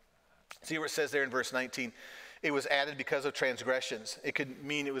 See what it says there in verse 19. It was added because of transgressions. It could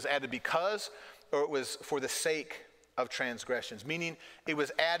mean it was added because, or it was for the sake of transgressions. Meaning it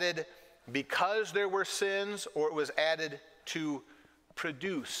was added because there were sins, or it was added to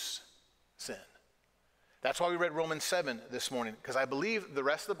produce sin. That's why we read Romans 7 this morning, because I believe the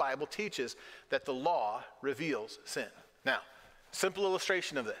rest of the Bible teaches that the law reveals sin. Now, simple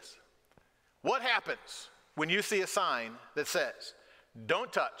illustration of this. What happens when you see a sign that says,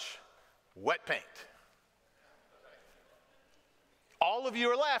 don't touch wet paint? All of you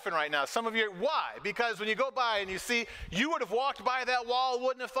are laughing right now. Some of you are, why? Because when you go by and you see, you would have walked by that wall,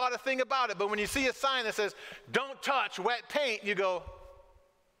 wouldn't have thought a thing about it. But when you see a sign that says, don't touch wet paint, you go,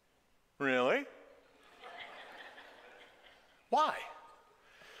 really? Why?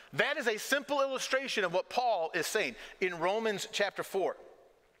 That is a simple illustration of what Paul is saying. In Romans chapter 4,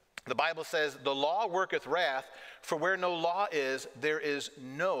 the Bible says, the law worketh wrath, for where no law is, there is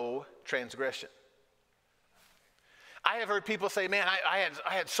no transgression. I have heard people say, man, I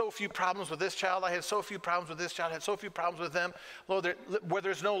had so few problems with this child. I had so few problems with this child. I had so few problems with them. Lord, where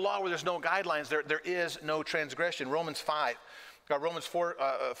there's no law, where there's no guidelines, there is no transgression. Romans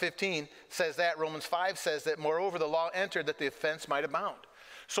 4:15 says that. Romans 5 says that, moreover, the law entered that the offense might abound.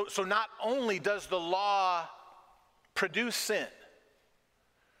 So not only does the law produce sin,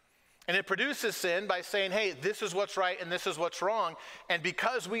 and it produces sin by saying, hey, this is what's right and this is what's wrong. And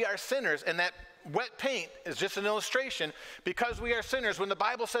because we are sinners, and that wet paint is just an illustration, because we are sinners, when the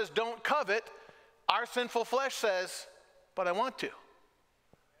Bible says don't covet, our sinful flesh says, but I want to.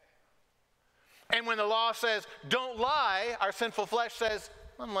 And when the law says don't lie, our sinful flesh says,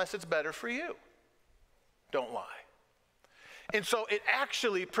 unless it's better for you, don't lie. And so it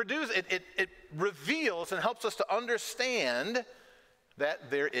actually produces, it reveals and helps us to understand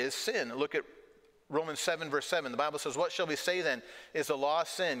that there is sin. Look at Romans 7, verse 7. The Bible says, what shall we say then? Is the law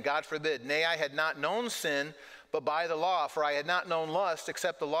sin? God forbid. Nay, I had not known sin, but by the law. For I had not known lust,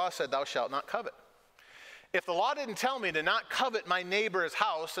 except the law said, thou shalt not covet. If the law didn't tell me to not covet my neighbor's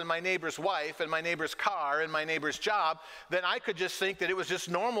house and my neighbor's wife and my neighbor's car and my neighbor's job, then I could just think that it was just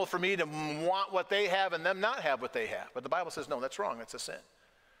normal for me to want what they have and them not have what they have. But the Bible says, no, that's wrong. That's a sin.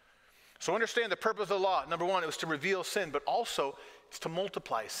 So understand the purpose of the law. Number one, it was to reveal sin, but also it's to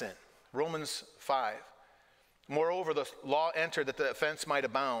multiply sin. Romans 5. Moreover, the law entered that the offense might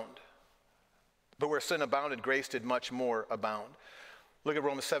abound. But where sin abounded, grace did much more abound. Look at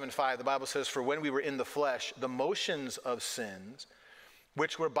Romans 7:5. The Bible says, for when we were in the flesh, the motions of sins,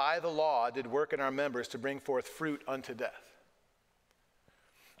 which were by the law, did work in our members to bring forth fruit unto death.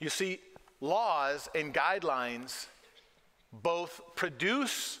 You see, laws and guidelines both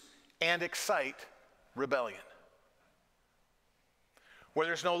produce and excite rebellion. Where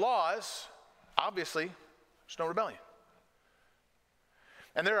there's no laws, obviously, there's no rebellion.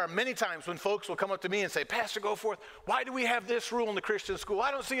 And there are many times when folks will come up to me and say, Pastor Goforth, why do we have this rule in the Christian school? I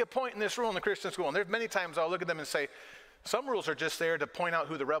don't see a point in this rule in the Christian school. And there's many times I'll look at them and say, some rules are just there to point out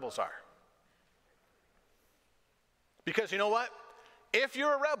who the rebels are. Because you know what? If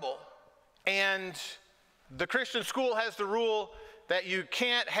you're a rebel and the Christian school has the rule that you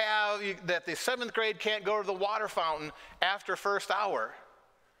can't have, that the 7th grade can't go to the water fountain after first hour,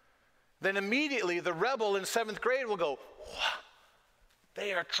 then immediately the rebel in 7th grade will go, what?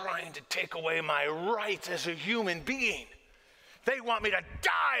 They are trying to take away my rights as a human being. They want me to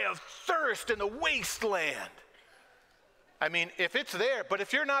die of thirst in the wasteland. I mean, if it's there, but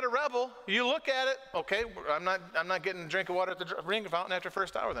if you're not a rebel, you look at it, okay, I'm not getting a drink of water at the drinking fountain after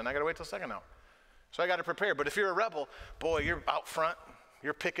first hour, then I got to wait till second hour. So I got to prepare. But if you're a rebel, boy, you're out front,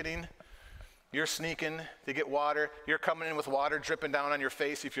 you're picketing, you're sneaking to get water, you're coming in with water dripping down on your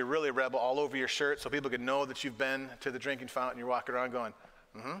face, if you're really a rebel, all over your shirt, so people can know that you've been to the drinking fountain. You're walking around going,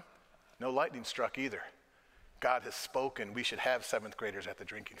 no lightning struck either. God has spoken. We should have 7th graders at the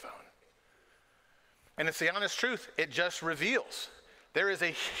drinking fountain. And it's the honest truth. It just reveals. There is a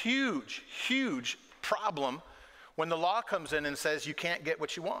huge, huge problem when the law comes in and says you can't get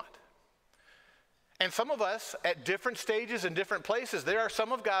what you want. And some of us, at different stages and different places, there are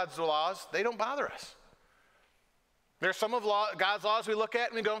some of God's laws, they don't bother us. There are some of God's laws we look at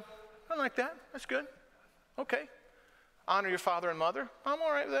and we go, I like that. That's good. Okay. Honor your father and mother. I'm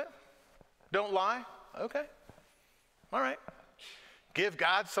all right with that. Don't lie. Okay. All right. Give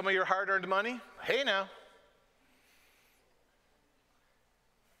God some of your hard-earned money. Hey now.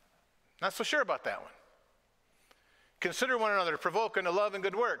 Not so sure about that one. Consider one another, provoke unto love and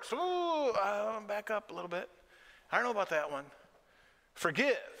good works. Ooh, back up a little bit. I don't know about that one.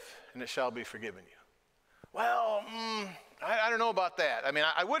 Forgive, and it shall be forgiven you. Well, I don't know about that. I mean,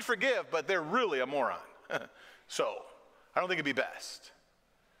 I would forgive, but they're really a moron. So, I don't think it'd be best.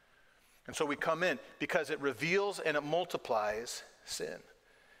 And so we come in because it reveals and it multiplies sin.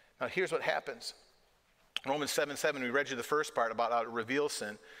 Now, here's what happens. Romans 7:7, we read you the first part about how it reveals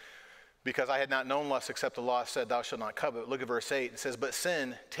sin. Because I had not known lust except the law said, thou shalt not covet. Look at verse 8. It says, but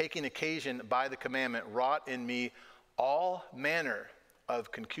sin, taking occasion by the commandment, wrought in me all manner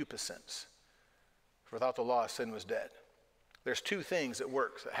of concupiscence. For without the law, sin was dead. There's two things that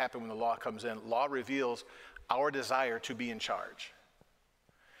happen when the law comes in. Law reveals our desire to be in charge.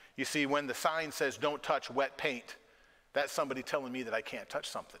 You see, when the sign says, don't touch wet paint, that's somebody telling me that I can't touch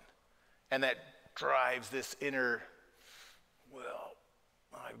something. And that drives this inner, well,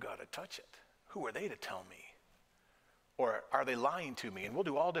 I've got to touch it. Who are they to tell me? Or are they lying to me? And we'll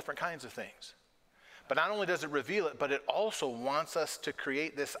do all different kinds of things. But not only does it reveal it, but it also wants us to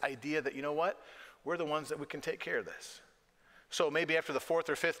create this idea that, you know what? We're the ones that we can take care of this. So maybe after the 4th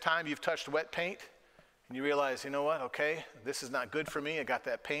or 5th time you've touched wet paint, and you realize, you know what? Okay, this is not good for me. I got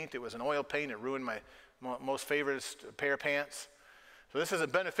that paint. It was an oil paint. It ruined most favorite pair of pants. So this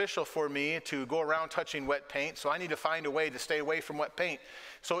isn't beneficial for me to go around touching wet paint, so I need to find a way to stay away from wet paint.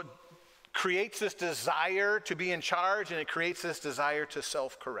 So it creates this desire to be in charge, and it creates this desire to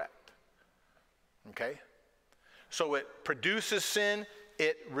self-correct. Okay? So it produces sin,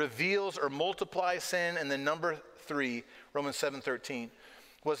 it reveals or multiplies sin, and then number 3, Romans 7:13,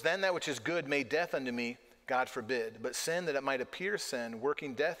 was then that which is good made death unto me? God forbid. But sin, that it might appear sin,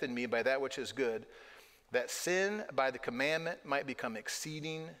 working death in me by that which is good, that sin by the commandment might become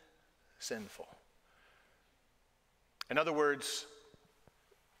exceeding sinful. In other words,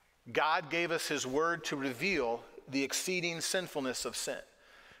 God gave us his word to reveal the exceeding sinfulness of sin.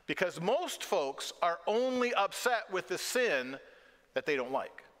 Because most folks are only upset with the sin that they don't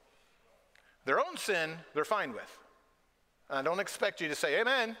like. Their own sin, they're fine with. And I don't expect you to say,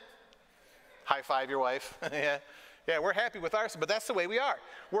 amen. High five your wife. Yeah, we're happy with our sin, but that's the way we are.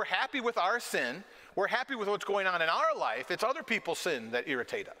 We're happy with our sin. We're happy with what's going on in our life. It's other people's sin that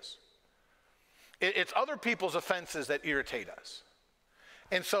irritate us. It's other people's offenses that irritate us.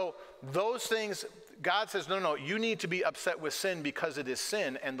 And so those things, God says, no, you need to be upset with sin because it is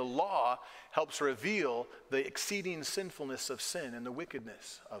sin, and the law helps reveal the exceeding sinfulness of sin and the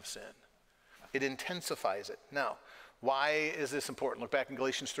wickedness of sin. It intensifies it. Now, why is this important? Look back in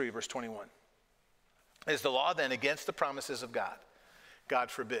Galatians 3, verse 21. Is the law then against the promises of God? God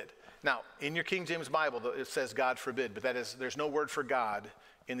forbid. Now, in your King James Bible, it says God forbid, but there's no word for God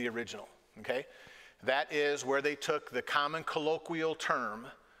in the original, okay? That is where they took the common colloquial term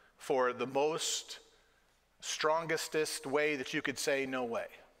for the most strongestest way that you could say no way.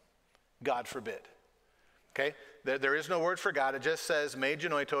 God forbid. Okay? There is no word for God. It just says, me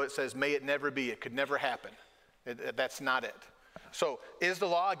genoito. It says, may it never be. It could never happen. That's not it. So, is the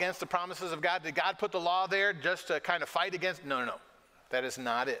law against the promises of God? Did God put the law there just to kind of fight against? No. That is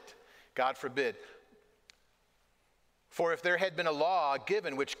not it. God forbid. For if there had been a law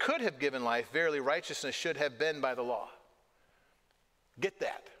given which could have given life, verily righteousness should have been by the law. Get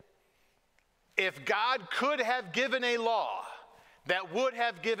that. If God could have given a law that would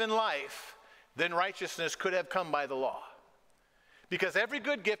have given life, then righteousness could have come by the law. Because every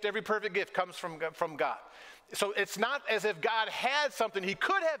good gift, every perfect gift comes from God. So it's not as if God had something he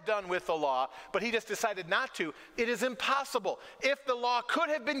could have done with the law, but he just decided not to. It is impossible. If the law could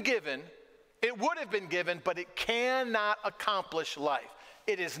have been given, it would have been given, but it cannot accomplish life.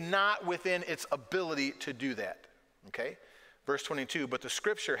 It is not within its ability to do that. Okay? Verse 22, but the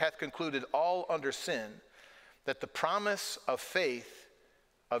scripture hath concluded all under sin, that the promise of faith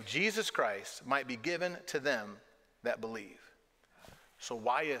of Jesus Christ might be given to them that believe. So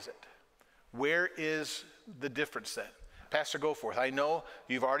why is it? Where is the difference then? Pastor Goforth, I know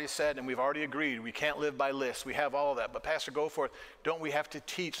you've already said and we've already agreed we can't live by lists. We have all of that. But Pastor Goforth, don't we have to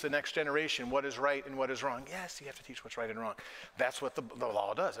teach the next generation what is right and what is wrong? Yes, you have to teach what's right and wrong. That's what the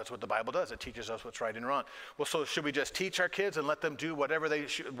law does. That's what the Bible does. It teaches us what's right and wrong. Well, so should we just teach our kids and let them do whatever they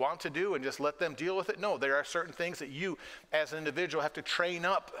want to do and just let them deal with it? No, there are certain things that you as an individual have to train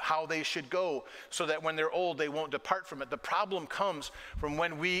up how they should go so that when they're old, they won't depart from it. The problem comes from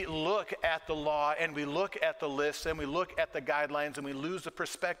when we look at the law and we look at the lists and we look at the guidelines and we lose the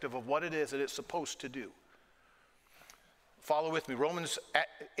perspective of what it is that it's supposed to do. Follow with me. Romans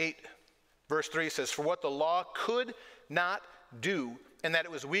 8 verse 3 says, for what the law could not do, and that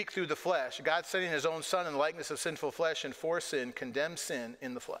it was weak through the flesh, God sending his own son in the likeness of sinful flesh and for sin, condemned sin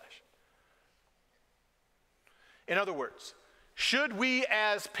in the flesh. In other words, should we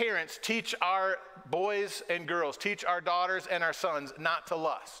as parents teach our boys and girls, teach our daughters and our sons not to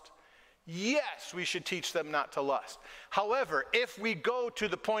lust? Yes, we should teach them not to lust. However, if we go to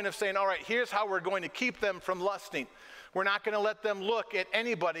the point of saying, all right, here's how we're going to keep them from lusting. We're not going to let them look at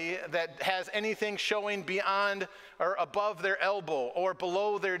anybody that has anything showing beyond or above their elbow or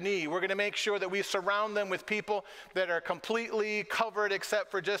below their knee. We're going to make sure that we surround them with people that are completely covered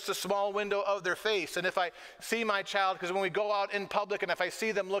except for just a small window of their face. And if I see my child, because when we go out in public and if I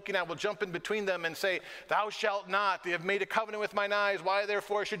see them looking, I will jump in between them and say, thou shalt not. They have made a covenant with mine eyes. Why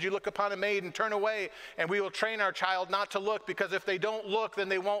therefore should you look upon a maid and turn away? And we will train our child not to look, because if they don't look, then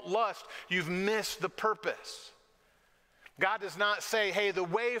they won't lust. You've missed the purpose. God does not say, hey, the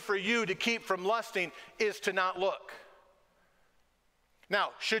way for you to keep from lusting is to not look. Now,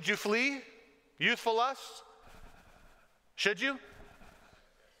 should you flee youthful lusts? Should you?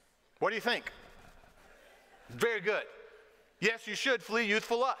 What do you think? Very good. Yes, you should flee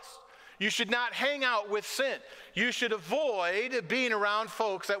youthful lust. You should not hang out with sin. You should avoid being around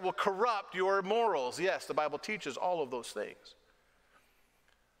folks that will corrupt your morals. Yes, the Bible teaches all of those things.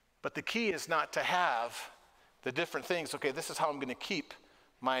 But the key is not to have the different things. Okay, this is how I'm going to keep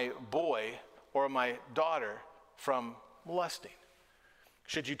my boy or my daughter from molesting?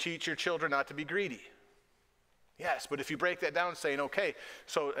 Should you teach your children not to be greedy? Yes, but if you break that down saying, okay,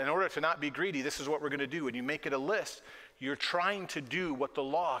 so in order to not be greedy, this is what we're going to do, and you make it a list, you're trying to do what the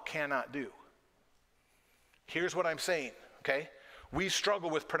law cannot do. Here's what I'm saying, okay? We struggle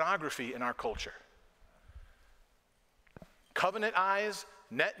with pornography in our culture. Covenant Eyes,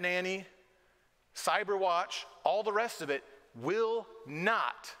 Net Nanny, Cyberwatch, all the rest of it will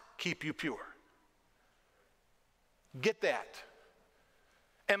not keep you pure. Get that.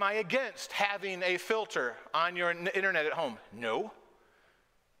 Am I against having a filter on your internet at home? No.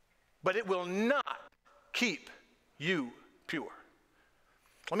 But it will not keep you pure.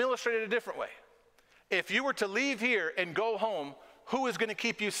 Let me illustrate it a different way. If you were to leave here and go home, who is going to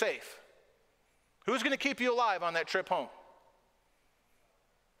keep you safe? Who's going to keep you alive on that trip home?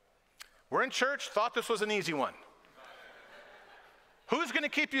 We're in church, thought this was an easy one. Who's going to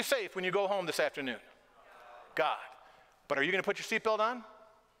keep you safe when you go home this afternoon? God. But are you going to put your seatbelt on?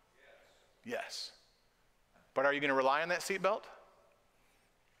 Yes. But are you going to rely on that seatbelt?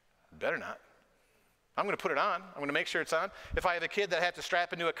 Better not. I'm going to put it on. I'm going to make sure it's on. If I have a kid that I have to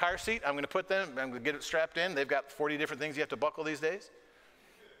strap into a car seat, I'm going to get it strapped in. They've got 40 different things you have to buckle these days.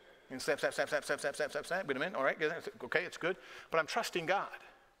 And snap, snap, snap, snap, snap, snap, snap, snap, snap. Get them in. All right. Okay, it's good. But I'm trusting God.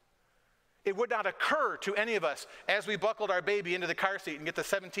 It would not occur to any of us as we buckled our baby into the car seat and get the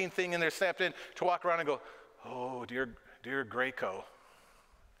 17th thing in there snapped in to walk around and go, oh, dear Graco,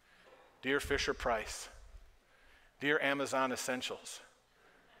 dear Fisher-Price, dear Amazon Essentials,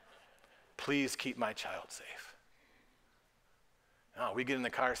 please keep my child safe. No, we get in the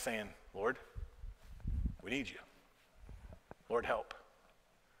car saying, Lord, we need you. Lord, help.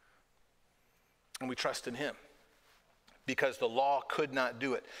 And we trust in him. Because the law could not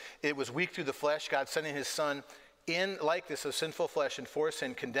do it. It was weak through the flesh, God sending his son in likeness of sinful flesh and for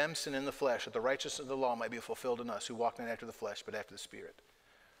sin, condemned sin in the flesh, that the righteousness of the law might be fulfilled in us, who walk not after the flesh, but after the Spirit.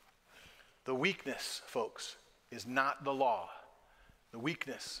 The weakness, folks, is not the law. The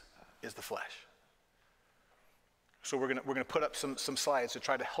weakness is the flesh. So we're gonna put up some slides to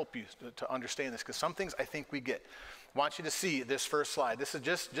try to help you to understand this, because some things I think we get. I want you to see this first slide. This is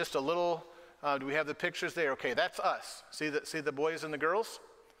just a little... do we have the pictures there? Okay, that's us. See the boys and the girls?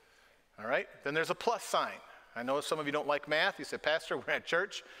 All right. Then there's a plus sign. I know some of you don't like math. You said, Pastor, we're at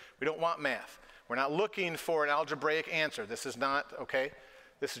church. We don't want math. We're not looking for an algebraic answer. This is not, okay?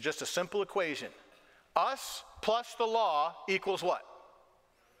 This is just a simple equation. Us plus the law equals what?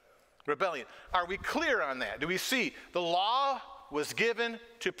 Rebellion. Are we clear on that? Do we see the law was given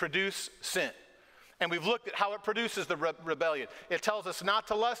to produce sin? And we've looked at how it produces the rebellion. It tells us not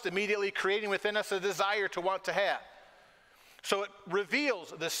to lust, immediately creating within us a desire to want to have. So it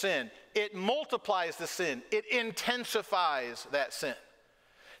reveals the sin. It multiplies the sin. It intensifies that sin.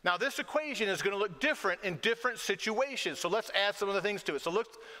 Now this equation is going to look different in different situations. So let's add some of the things to it. So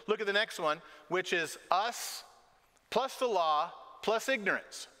look at the next one, which is us plus the law plus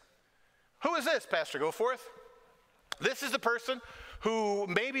ignorance. Who is this, Pastor Goforth? This is the person who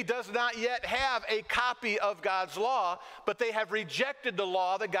maybe does not yet have a copy of God's law, but they have rejected the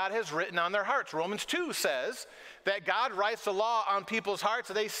law that God has written on their hearts. Romans 2 says that God writes the law on people's hearts.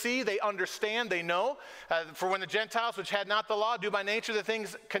 They see, they understand, they know. For when the Gentiles, which had not the law, do by nature the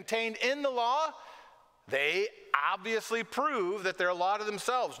things contained in the law, they obviously prove that they're a law to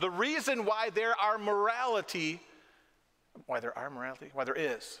themselves. The reason why there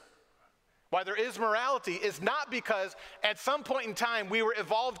is morality is not because at some point in time we were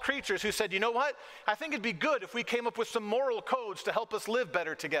evolved creatures who said, you know what? I think it'd be good if we came up with some moral codes to help us live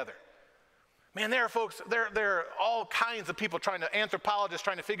better together. Man, there are folks, there are all kinds of people anthropologists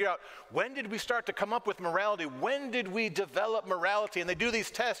trying to figure out, when did we start to come up with morality? When did we develop morality? And they do these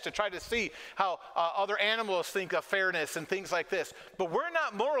tests to try to see how other animals think of fairness and things like this. But we're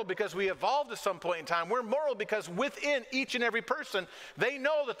not moral because we evolved at some point in time. We're moral because within each and every person, they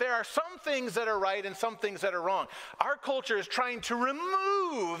know that there are some things that are right and some things that are wrong. Our culture is trying to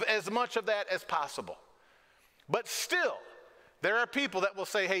remove as much of that as possible. But still, there are people that will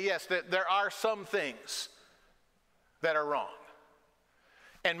say, hey, yes, there are some things that are wrong.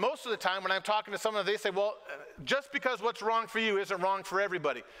 And most of the time when I'm talking to someone, they say, well, just because what's wrong for you isn't wrong for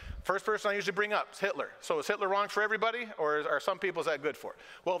everybody. First person I usually bring up is Hitler. So is Hitler wrong for everybody, or are some people is that good for?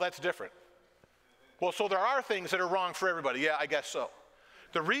 Well, that's different. Well, so there are things that are wrong for everybody. Yeah, I guess so.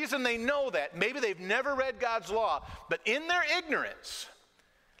 The reason they know that, maybe they've never read God's law, but in their ignorance,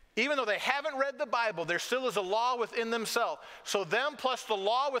 even though they haven't read the Bible, there still is a law within themselves. So them plus the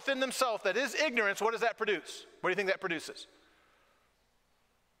law within themselves that is ignorance, what does that produce? What do you think that produces?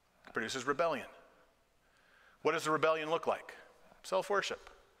 It produces rebellion. What does the rebellion look like? Self-worship.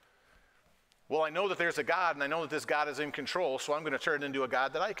 Well, I know that there's a God, and I know that this God is in control, so I'm going to turn it into a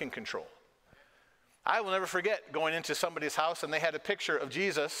God that I can control. I will never forget going into somebody's house, and they had a picture of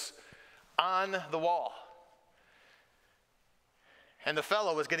Jesus on the wall. And the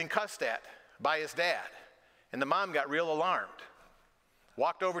fellow was getting cussed at by his dad. And the mom got real alarmed,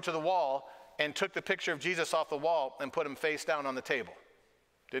 walked over to the wall, and took the picture of Jesus off the wall and put him face down on the table.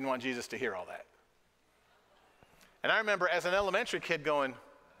 Didn't want Jesus to hear all that. And I remember as an elementary kid going,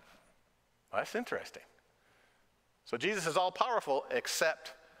 well, that's interesting. So Jesus is all powerful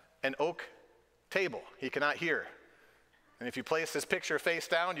except an oak table. He cannot hear. And if you place this picture face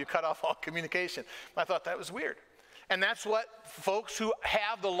down, you cut off all communication. I thought that was weird. And that's what folks who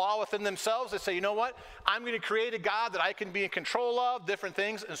have the law within themselves, they say, you know what? I'm going to create a God that I can be in control of, different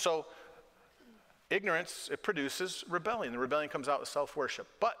things. And so ignorance, it produces rebellion. The rebellion comes out with self-worship.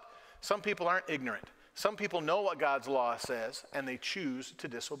 But some people aren't ignorant. Some people know what God's law says, and they choose to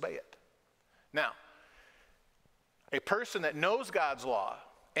disobey it. Now, a person that knows God's law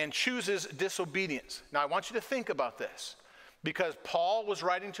and chooses disobedience. Now, I want you to think about this, because Paul was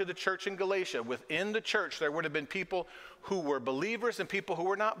writing to the church in Galatia. Within the church, there would have been people who were believers and people who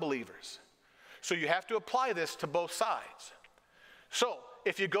were not believers. So you have to apply this to both sides. So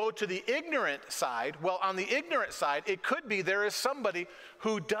if you go to the ignorant side, well, on the ignorant side, it could be there is somebody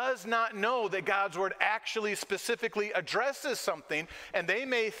who does not know that God's word actually specifically addresses something, and they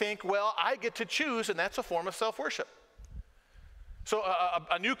may think, well, I get to choose, and that's a form of self-worship. So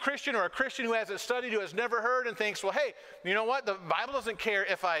a new Christian or a Christian who hasn't studied, who has never heard, and thinks, well, hey, you know what? The Bible doesn't care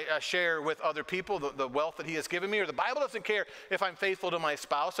if I share with other people the wealth that he has given me, or the Bible doesn't care if I'm faithful to my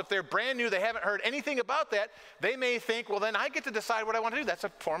spouse. If they're brand new, they haven't heard anything about that, they may think, well, then I get to decide what I want to do. That's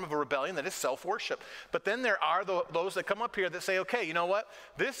a form of a rebellion. That is self-worship. But then there are those that come up here that say, okay, you know what?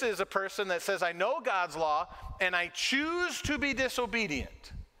 This is a person that says, I know God's law, and I choose to be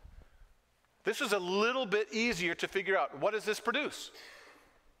disobedient. This is a little bit easier to figure out. What does this produce?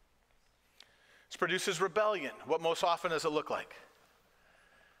 This produces rebellion. What most often does it look like?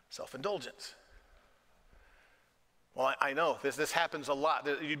 Self-indulgence. Well, I know this happens a lot.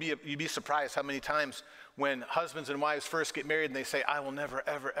 You'd be surprised how many times when husbands and wives first get married and they say, I will never,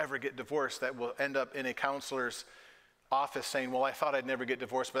 ever, ever get divorced, that will end up in a counselor's office saying, well, I thought I'd never get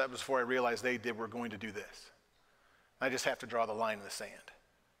divorced, but that was before I realized they were going to do this. I just have to draw the line in the sand.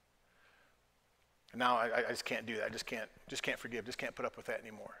 And now I just can't do that. I just can't forgive, just can't put up with that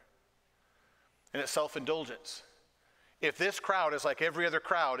anymore. And it's self-indulgence. If this crowd is like every other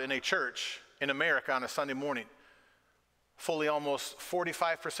crowd in a church in America on a Sunday morning, fully almost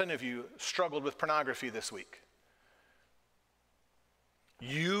 45% of you struggled with pornography this week.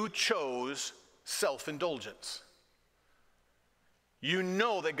 You chose self-indulgence. You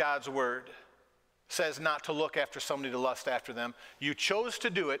know that God's word says not to look after somebody to lust after them. You chose to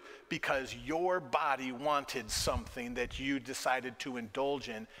do it because your body wanted something that you decided to indulge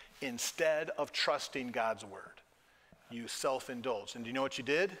in instead of trusting God's word. You self-indulged. And do you know what you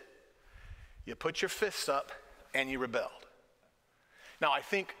did? You put your fists up and you rebelled. Now, I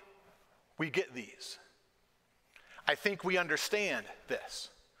think we get these. I think we understand this.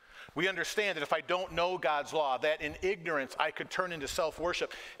 We understand that if I don't know God's law, that in ignorance I could turn into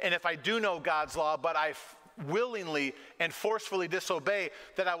self-worship. And if I do know God's law, but I willingly and forcefully disobey,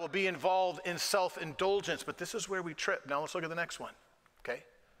 that I will be involved in self-indulgence. But this is where we trip. Now let's look at the next one, okay?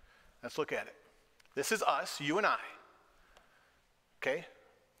 Let's look at it. This is us, you and I, okay?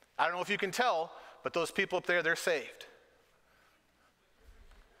 I don't know if you can tell, but those people up there, they're saved.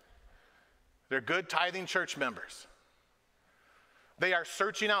 They're good tithing church members. They are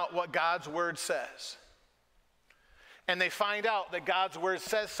searching out what God's word says. And they find out that God's word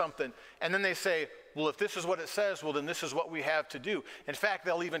says something. And then they say, well, if this is what it says, well, then this is what we have to do. In fact,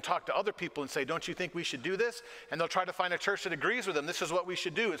 they'll even talk to other people and say, don't you think we should do this? And they'll try to find a church that agrees with them. This is what we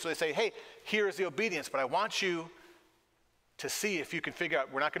should do. And so they say, hey, here is the obedience. But I want you to see if you can figure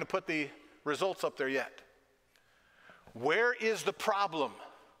out. We're not going to put the results up there yet. Where is the problem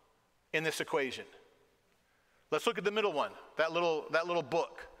in this equation? Let's look at the middle one, that little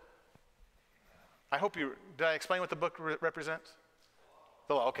book. Did I explain what the book represents?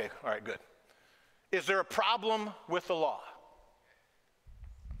 The law, okay, all right, good. Is there a problem with the law?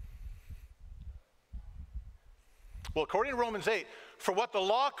 Well, according to Romans 8, for what the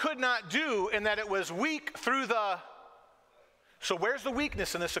law could not do in that it was weak through the... So where's the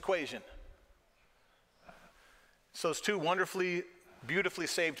weakness in this equation? So those two wonderfully, beautifully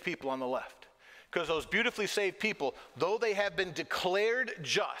saved people on the left. Because those beautifully saved people, though they have been declared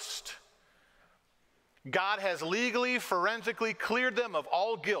just, God has legally, forensically cleared them of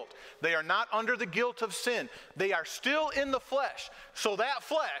all guilt. They are not under the guilt of sin. They are still in the flesh. So that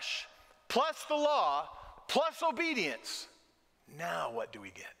flesh plus the law, plus obedience. Now what do we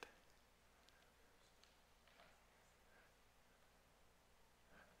get?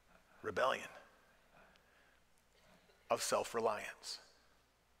 Rebellion of self-reliance.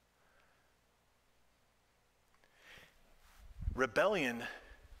 Rebellion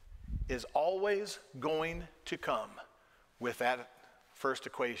is always going to come with that first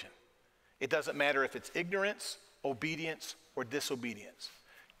equation. It doesn't matter if it's ignorance, obedience, or disobedience.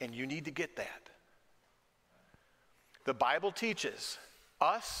 And you need to get that. The Bible teaches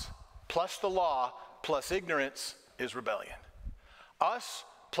us plus the law plus ignorance is rebellion. Us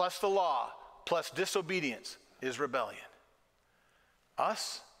plus the law plus disobedience is rebellion.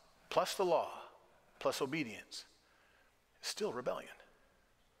 Us plus the law plus obedience is still rebellion.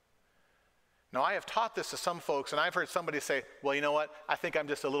 Now, I have taught this to some folks, and I've heard somebody say, well, you know what? I think I'm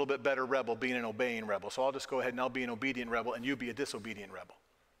just a little bit better rebel being an obeying rebel, so I'll just go ahead and I'll be an obedient rebel, and you be a disobedient rebel.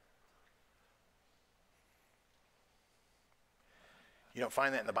 You don't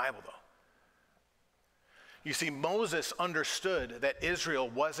find that in the Bible, though. You see, Moses understood that Israel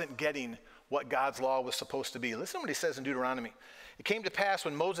wasn't getting what God's law was supposed to be. Listen to what he says in Deuteronomy. It came to pass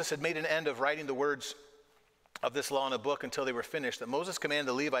when Moses had made an end of writing the words of this law in a book until they were finished, that Moses commanded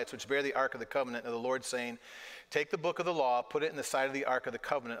the Levites which bear the ark of the covenant of the Lord, saying, take the book of the law, put it in the side of the ark of the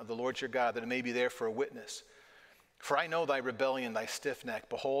covenant of the Lord your God, that it may be there for a witness. For I know thy rebellion, thy stiff neck.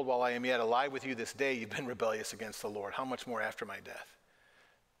 Behold, while I am yet alive with you this day, you've been rebellious against the Lord. How much more after my death?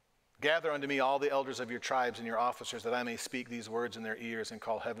 Gather unto me all the elders of your tribes and your officers, that I may speak these words in their ears and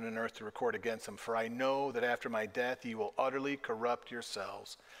call heaven and earth to record against them. For I know that after my death you will utterly corrupt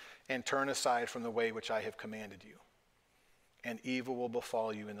yourselves and turn aside from the way which I have commanded you, and evil will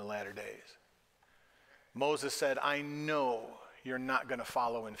befall you in the latter days. Moses said, I know you're not going to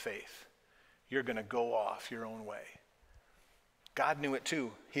follow in faith. You're going to go off your own way. God knew it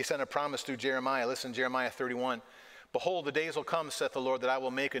too. He sent a promise through Jeremiah. Listen, Jeremiah 31. Behold, the days will come, saith the Lord, that I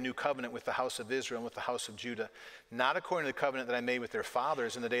will make a new covenant with the house of Israel and with the house of Judah, not according to the covenant that I made with their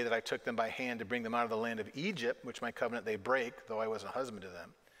fathers in the day that I took them by hand to bring them out of the land of Egypt, which my covenant they break, though I was a husband to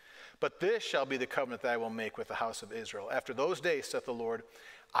them. But this shall be the covenant that I will make with the house of Israel. After those days, saith the Lord,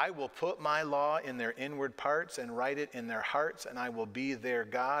 I will put my law in their inward parts and write it in their hearts, and I will be their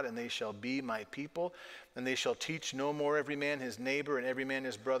God, and they shall be my people. And they shall teach no more every man his neighbor and every man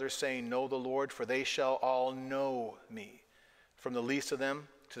his brother, saying, know the Lord, for they shall all know me, from the least of them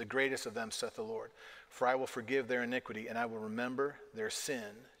to the greatest of them, saith the Lord. For I will forgive their iniquity, and I will remember their sin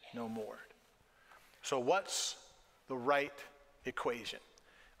no more. So what's the right equation?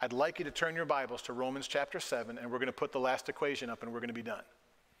 I'd like you to turn your Bibles to Romans chapter 7, and we're going to put the last equation up, and we're going to be done.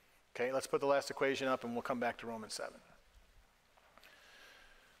 Okay, let's put the last equation up, and we'll come back to Romans 7.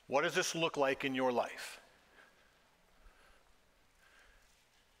 What does this look like in your life?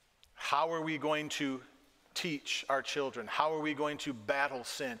 How are we going to teach our children? How are we going to battle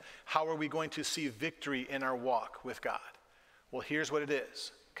sin? How are we going to see victory in our walk with God? Well, here's what it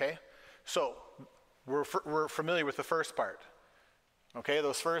is, okay? So, we're familiar with the first part. Okay,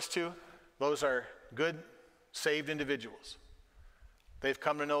 those first two, those are good, saved individuals. They've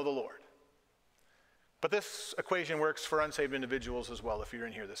come to know the Lord. But this equation works for unsaved individuals as well, if you're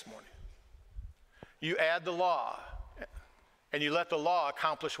in here this morning. You add the law, and you let the law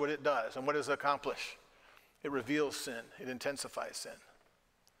accomplish what it does. And what does it accomplish? It reveals sin. It intensifies sin.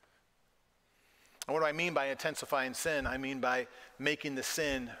 And what do I mean by intensifying sin? I mean by making the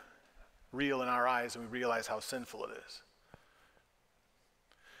sin real in our eyes, and we realize how sinful it is.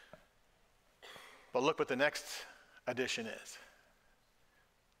 But look what the next addition is.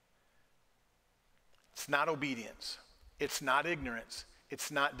 It's not obedience. It's not ignorance. It's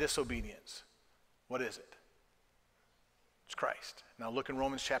not disobedience. What is it? It's Christ. Now look in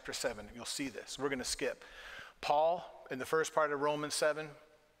Romans chapter 7. You'll see this. We're going to skip. Paul, in the first part of Romans 7,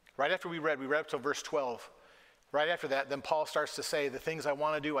 right after we read up to verse 12. Right after that, then Paul starts to say, the things I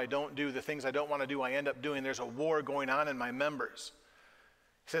want to do, I don't do. The things I don't want to do, I end up doing. There's a war going on in my members.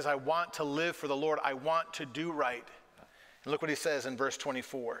 He says, I want to live for the Lord. I want to do right. And look what he says in verse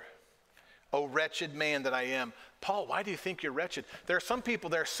 24. O wretched man that I am. Paul, why do you think you're wretched? There are some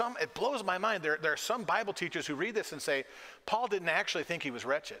people, it blows my mind. There are some Bible teachers who read this and say, Paul didn't actually think he was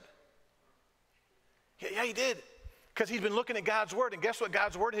wretched. Yeah, he did. Because he'd been looking at God's word, and guess what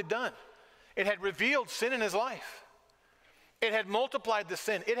God's word had done? It had revealed sin in his life. It had multiplied the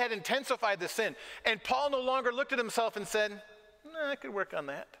sin. It had intensified the sin. And Paul no longer looked at himself and said, I could work on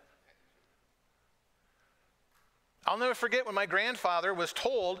that. I'll never forget when my grandfather was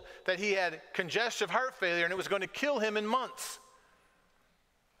told that he had congestive heart failure and it was going to kill him in months.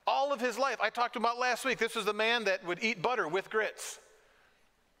 All of his life. I talked about last week. This was the man that would eat butter with grits.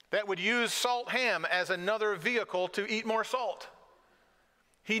 that would use salt ham as another vehicle to eat more salt.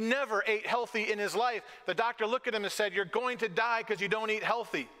 He never ate healthy in his life. The doctor looked at him and said, "You're going to die because you don't eat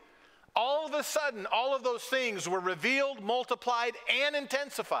healthy." All of a sudden, all of those things were revealed, multiplied, and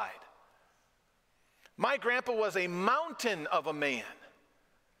intensified. My grandpa was a mountain of a man.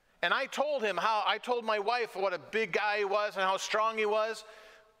 And I told my wife what a big guy he was and how strong he was.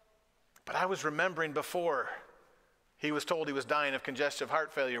 But I was remembering before he was told he was dying of congestive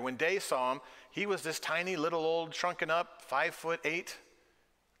heart failure. When Day saw him, he was this tiny little old shrunken up 5'8"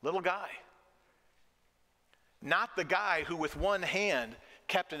 little guy. Not the guy who with one hand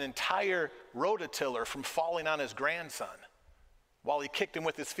kept an entire rototiller from falling on his grandson while he kicked him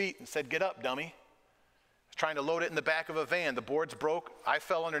with his feet and said, "Get up, dummy." I was trying to load it in the back of a van. The boards broke. I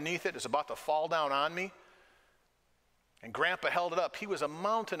fell underneath it. It was about to fall down on me. And Grandpa held it up. He was a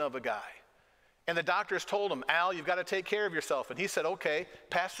mountain of a guy. And the doctors told him, "Al, you've got to take care of yourself." And he said, "Okay,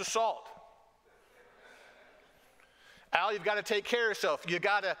 pass the salt." "Al, you've got to take care of yourself. You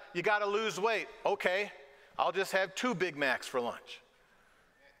got to lose weight." "Okay, I'll just have 2 Big Macs for lunch."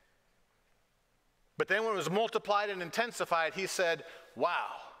 But then when it was multiplied and intensified, he said,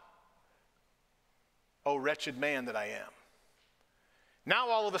 "Wow, oh wretched man that I am." Now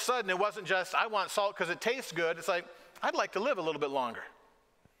all of a sudden, it wasn't just, "I want salt because it tastes good." It's like, "I'd like to live a little bit longer."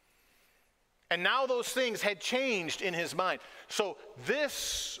 And now those things had changed in his mind. So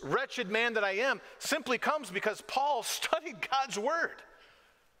this wretched man that I am simply comes because Paul studied God's word.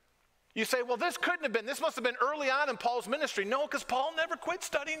 You say, "Well, this must have been early on in Paul's ministry." No, because Paul never quit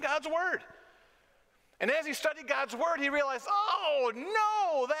studying God's word. And as he studied God's word, he realized, oh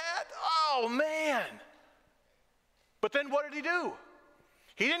man. But then what did he do?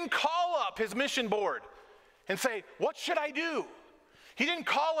 He didn't call up his mission board and say, "What should I do?" He didn't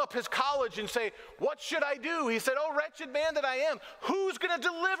call up his college and say, "What should I do?" He said, "Oh, wretched man that I am, who's going to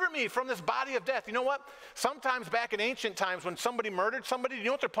deliver me from this body of death?" You know what? Sometimes back in ancient times when somebody murdered somebody, you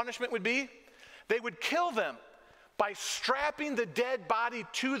know what their punishment would be? They would kill them by strapping the dead body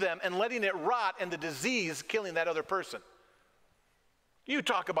to them and letting it rot and the disease killing that other person. You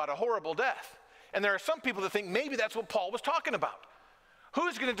talk about a horrible death. And there are some people that think maybe that's what Paul was talking about.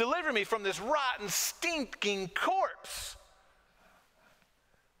 Who's going to deliver me from this rotten, stinking corpse?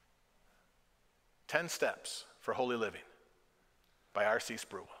 10 Steps for Holy Living by R.C.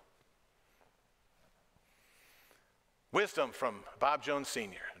 Sproul. Wisdom from Bob Jones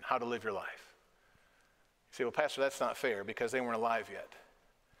Sr. on how to live your life. You say, "Well, Pastor, that's not fair because they weren't alive yet."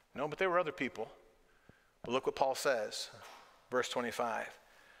 No, but there were other people. But look what Paul says, verse 25.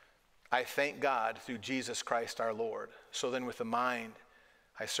 "I thank God through Jesus Christ our Lord. So then with the mind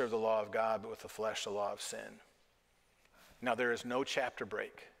I serve the law of God, but with the flesh the law of sin." Now there is no chapter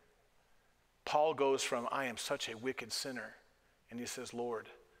break. Paul goes from, "I am such a wicked sinner," and he says, "Lord,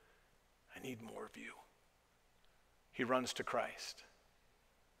 I need more of you." He runs to Christ.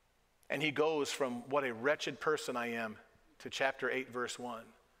 And he goes from, "What a wretched person I am," to chapter 8, verse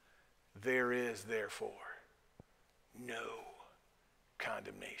 1. "There is therefore no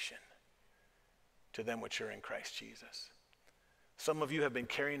condemnation to them which are in Christ Jesus." Some of you have been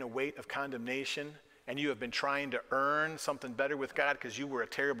carrying a weight of condemnation, and you have been trying to earn something better with God because you were a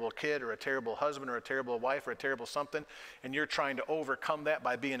terrible kid or a terrible husband or a terrible wife or a terrible something, and you're trying to overcome that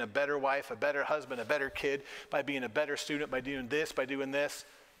by being a better wife, a better husband, a better kid, by being a better student, by doing this, by doing this.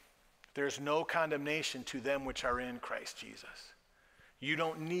 There's no condemnation to them which are in Christ Jesus. You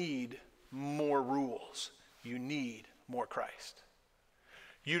don't need more rules. You need more Christ.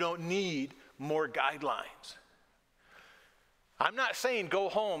 You don't need more guidelines. I'm not saying go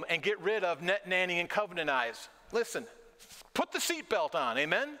home and get rid of net nanny and covenant eyes. Listen, put the seatbelt on,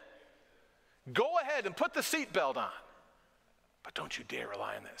 amen? Go ahead and put the seatbelt on. But don't you dare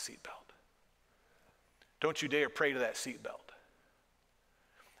rely on that seatbelt. Don't you dare pray to that seatbelt.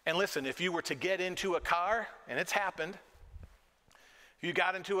 And listen, if you were to get into a car, and it's happened, if you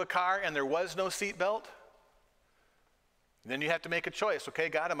got into a car and there was no seatbelt, then you have to make a choice. Okay,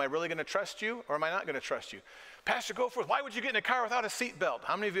 God, am I really going to trust you or am I not going to trust you? Pastor Goforth, why would you get in a car without a seatbelt?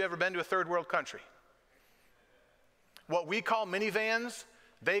 How many of you have ever been to a third world country? What we call minivans,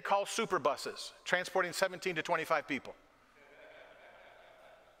 they call super buses, transporting 17 to 25 people.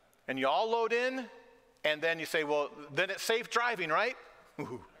 And you all load in, and then you say, well, then it's safe driving, right?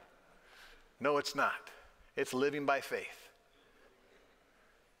 Ooh. No, it's not. It's living by faith.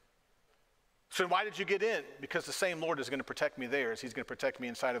 So why did you get in? Because the same Lord is going to protect me there as he's going to protect me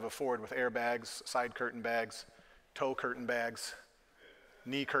inside of a Ford with airbags, side curtain bags, toe curtain bags,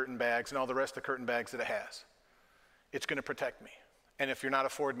 knee curtain bags, and all the rest of the curtain bags that it has. It's going to protect me. And if you're not a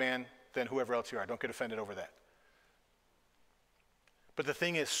Ford man, then whoever else you are, don't get offended over that. But the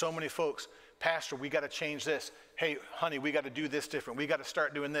thing is, so many folks, Pastor, we got to change this. Hey, honey, we got to do this different. We got to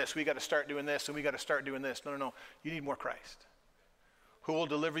start doing this. We got to start doing this, and we got to start doing this. No. You need more Christ. Who will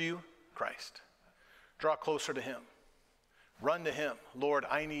deliver you? Christ. Draw closer to him. Run to him. Lord,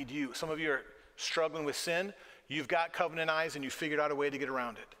 I need you. Some of you are struggling with sin. You've got covenant eyes, and you figured out a way to get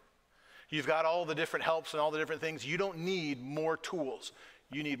around it. You've got all the different helps and all the different things. You don't need more tools.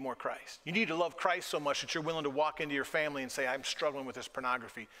 You need more Christ. You need to love Christ so much that you're willing to walk into your family and say, I'm struggling with this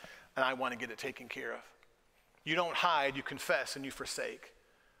pornography, and I want to get it taken care of. You don't hide, you confess, and you forsake.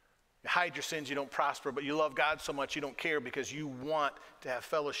 You hide your sins, you don't prosper, but you love God so much you don't care because you want to have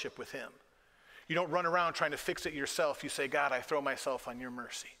fellowship with him. You don't run around trying to fix it yourself. You say, God, I throw myself on your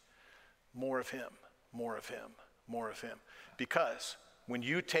mercy. More of him, more of him, more of him. Because when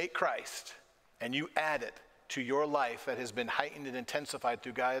you take Christ and you add it to your life that has been heightened and intensified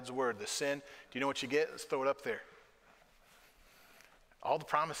through God's word, the sin, do you know what you get? Let's throw it up there. All the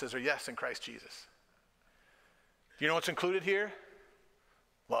promises are yes in Christ Jesus. Do you know what's included here?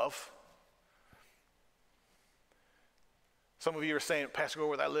 Love. Some of you are saying, Pastor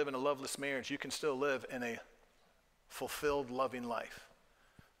Goforth, I live in a loveless marriage. You can still live in a fulfilled, loving life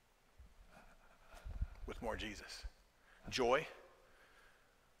with more Jesus. Joy.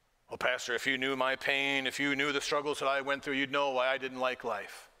 Well, Pastor, if you knew my pain, if you knew the struggles that I went through, you'd know why I didn't like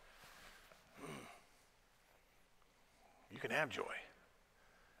life. You can have joy.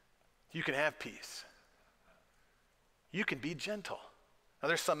 You can have peace. You can be gentle. Now,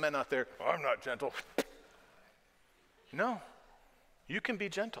 there's some men out there, I'm not gentle. No, you can be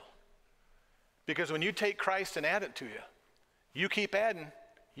gentle. Because when you take Christ and add it to you, you keep adding,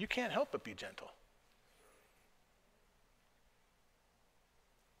 you can't help but be gentle.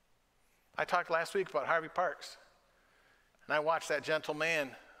 I talked last week about Harvey Parks, and I watched that gentle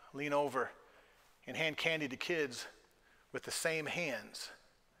man lean over and hand candy to kids with the same hands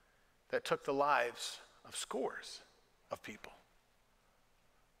that took the lives of scores of people.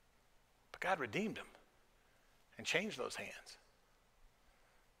 But God redeemed him and changed those hands.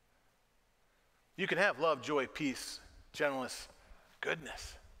 You can have love, joy, peace, gentleness,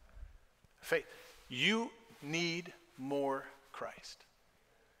 goodness, faith. You need more Christ.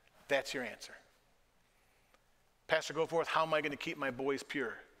 That's your answer. Pastor Goforth, how am I going to keep my boys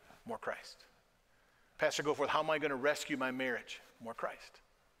pure? More Christ. Pastor Goforth, how am I going to rescue my marriage? More Christ.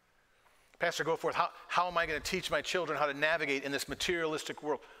 Pastor Goforth, how am I going to teach my children how to navigate in this materialistic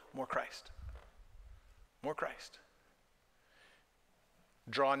world? More Christ. More Christ.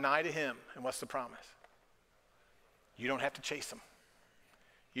 Draw nigh to him, and what's the promise? You don't have to chase him.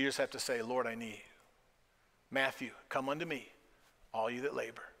 You just have to say, Lord, I need you. Matthew, come unto me, all you that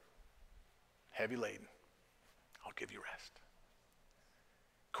labor, heavy laden, I'll give you rest.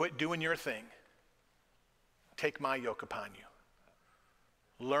 Quit doing your thing. Take my yoke upon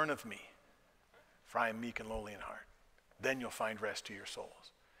you. Learn of me, for I am meek and lowly in heart. Then you'll find rest to your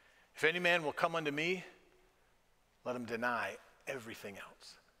souls. If any man will come unto me, let him deny everything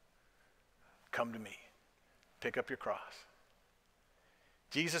else. Come to me. Pick up your cross.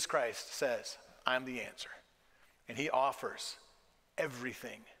 Jesus Christ says, I'm the answer. And he offers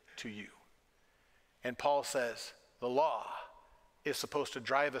everything to you. And Paul says, the law is supposed to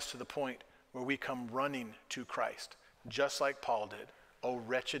drive us to the point where we come running to Christ, just like Paul did. O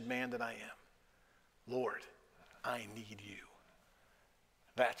wretched man that I am. Lord, I need you.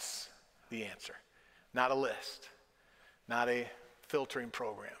 That's the answer. Not a list, not a filtering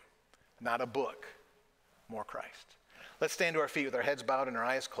program, not a book, more Christ. Let's stand to our feet with our heads bowed and our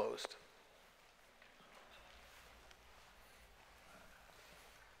eyes closed.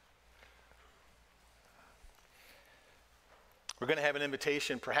 We're going to have an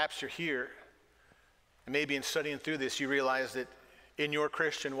invitation. Perhaps you're here, and maybe in studying through this, you realize that in your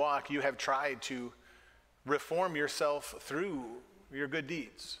Christian walk, you have tried to reform yourself through your good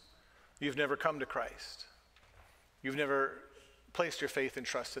deeds. You've never come to Christ. You've never placed your faith and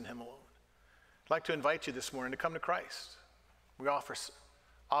trust in him alone. I'd like to invite you this morning to come to Christ. We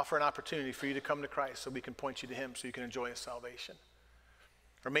offer an opportunity for you to come to Christ so we can point you to him so you can enjoy his salvation.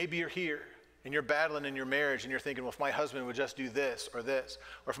 Or maybe you're here and you're battling in your marriage and you're thinking, well, if my husband would just do this, or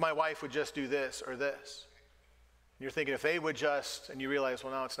if my wife would just do this or this. And you're thinking, if they would just, and you realize,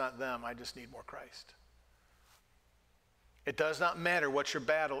 well, no, it's not them, I just need more Christ. It does not matter what your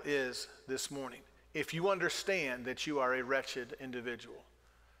battle is this morning. If you understand that you are a wretched individual,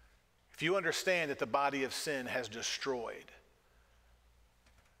 if you understand that the body of sin has destroyed,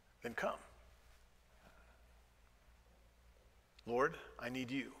 then come. Lord, I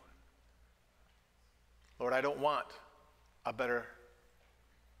need you. Lord, I don't want a better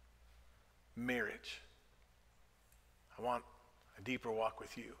marriage. I want a deeper walk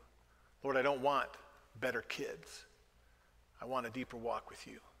with you. Lord, I don't want better kids. I want a deeper walk with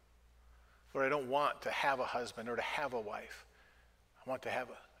you. Lord, I don't want to have a husband or to have a wife. I want to have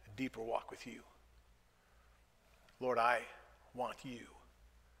a deeper walk with you. Lord, I want you.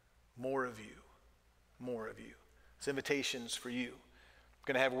 More of you. More of you. It's invitations for you. I'm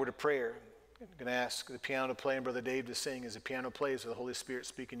going to have a word of prayer. I'm going to ask the piano to play and Brother Dave to sing. As the piano plays with the Holy Spirit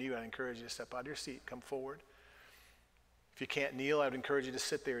speaking to you, I encourage you to step out of your seat, come forward. If you can't kneel, I would encourage you to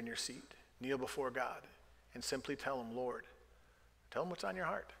sit there in your seat. Kneel before God and simply tell him, Lord, tell him what's on your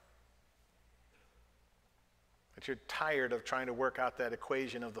heart. That you're tired of trying to work out that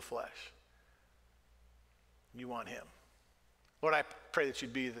equation of the flesh. You want him. Lord, I pray that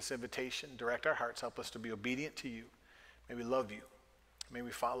you'd be this invitation. Direct our hearts. Help us to be obedient to you. May we love you. May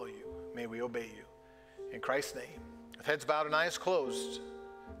we follow you. May we obey you. In Christ's name. With heads bowed and eyes closed,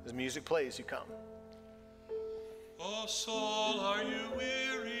 as music plays, you come. O soul, are you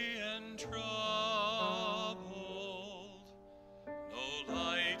weary and troubled? No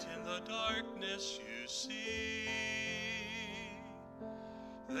light in the darkness you see.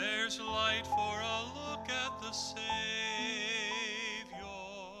 There's light for a look at the Savior,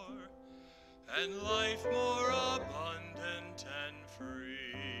 and life more abundant and free.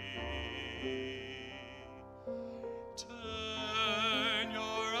 Turn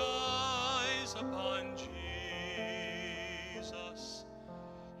your eyes upon Jesus.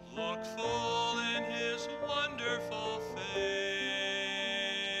 Look full in his wonderful face,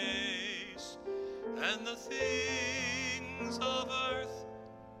 and the things of earth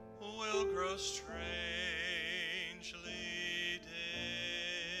will grow strangely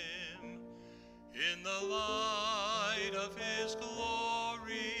dim in the light of his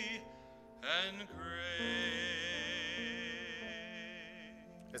glory and grace.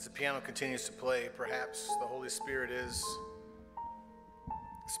 As the piano continues to play, perhaps the Holy Spirit is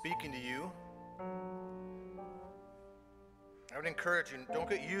speaking to you. I would encourage you, don't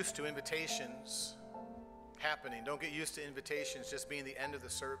get used to invitations happening. Don't get used to invitations just being the end of the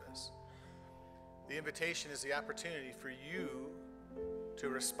service. The invitation is the opportunity for you to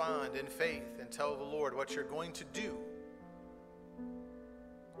respond in faith and tell the Lord what you're going to do.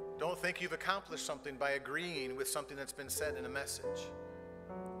 Don't think you've accomplished something by agreeing with something that's been said in a message.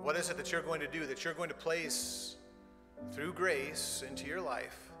 What is it that you're going to do, that you're going to place through grace into your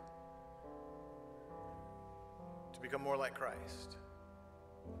life to become more like Christ?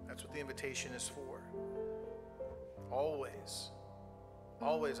 That's what the invitation is for. Always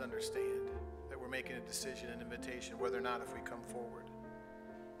understand that we're making a decision, an invitation, whether or not if we come forward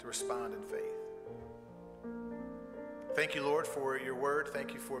to respond in faith. Thank you, Lord, for your word.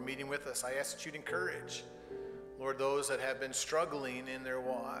 Thank you for meeting with us. I ask that you'd encourage, Lord, those that have been struggling in their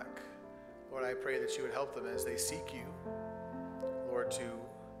walk. Lord, I pray that you would help them as they seek you, Lord, to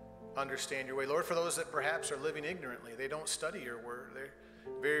understand your way. Lord, for those that perhaps are living ignorantly, they don't study your word. They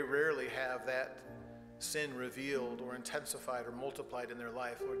very rarely have that sin revealed or intensified or multiplied in their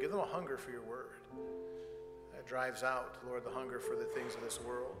life. Lord, give them a hunger for your word that drives out, Lord, the hunger for the things of this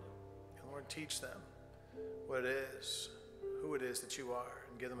world. And Lord, teach them what it is, who it is that you are,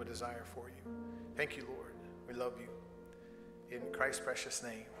 and give them a desire for you. Thank you, Lord. We love you. In Christ's precious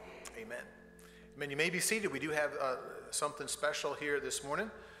name, amen. Amen. You may be seated. We do have something special here this morning.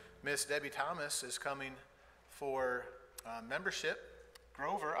 Miss Debbie Thomas is coming for membership.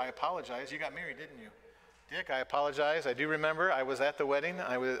 Grover, I apologize. You got married, didn't you? Dick, I apologize. I do remember. I was at the wedding.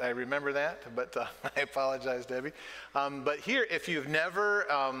 I remember that, but I apologize, Debbie. But here, if you've never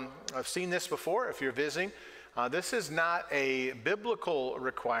seen this before, if you're visiting, this is not a biblical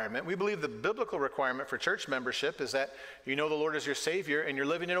requirement. We believe the biblical requirement for church membership is that you know the Lord as your Savior and you're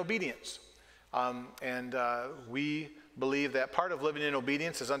living in obedience. We believe that part of living in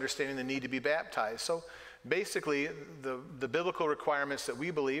obedience is understanding the need to be baptized. So basically, the biblical requirements that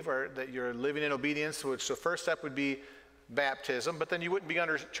we believe are that you're living in obedience, which the first step would be baptism, but then you wouldn't be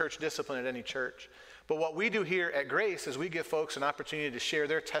under church discipline at any church. But what we do here at Grace is we give folks an opportunity to share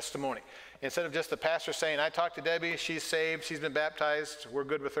their testimony. Instead of just the pastor saying, I talked to Debbie, she's saved, she's been baptized, we're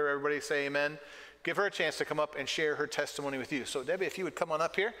good with her, everybody say amen. Give her a chance to come up and share her testimony with you. So Debbie, if you would come on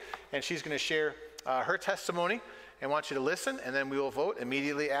up here, and she's going to share her testimony, and want you to listen, and then we will vote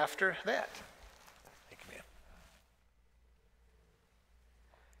immediately after that.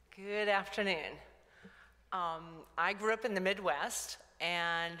 Good afternoon. I grew up in the Midwest,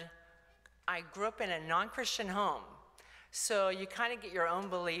 and I grew up in a non-Christian home. So you kind of get your own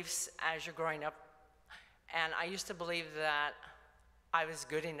beliefs as you're growing up. And I used to believe that I was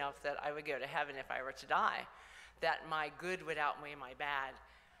good enough that I would go to heaven if I were to die, that my good would outweigh my bad,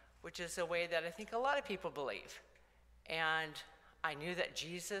 which is a way that I think a lot of people believe. And I knew that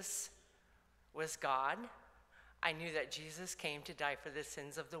Jesus was God. I knew that Jesus came to die for the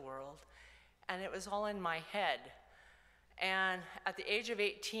sins of the world. And it was all in my head. And at the age of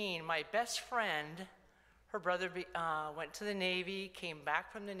 18, my best friend, her brother went to the Navy, came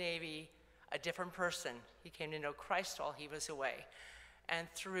back from the Navy, a different person. He came to know Christ while he was away. And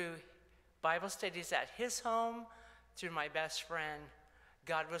through Bible studies at his home, through my best friend,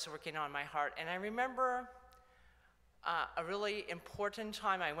 God was working on my heart. And I remember a really important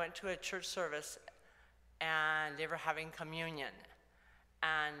time. I went to a church service, and they were having communion.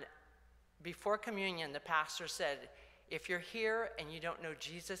 And before communion, the pastor said, if you're here and you don't know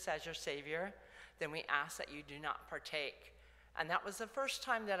Jesus as your Savior, then we ask that you do not partake. And that was the first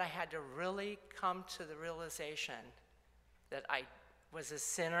time that I had to really come to the realization that I was a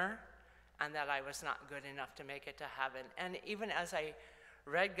sinner and that I was not good enough to make it to heaven. And even as I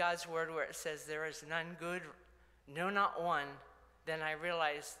read God's word where it says there is none good, no, not one, then I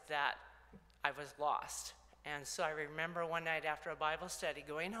realized that I was lost. And so I remember one night after a Bible study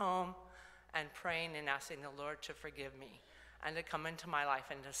going home and praying and asking the Lord to forgive me and to come into my life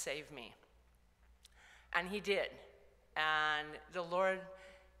and to save me. And he did. And the Lord,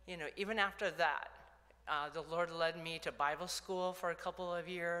 even after that, the Lord led me to Bible school for a couple of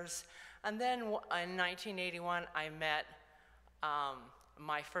years. And then in 1981, I met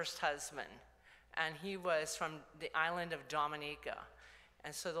my first husband. And he was from the island of Dominica.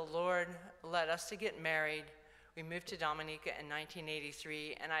 And so the Lord led us to get married. We moved to Dominica in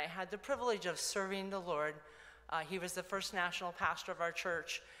 1983, and I had the privilege of serving the Lord. He was the first national pastor of our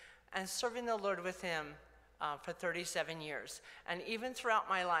church, and serving the Lord with him for 37 years. And even throughout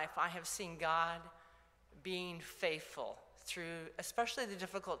my life, I have seen God being faithful through especially the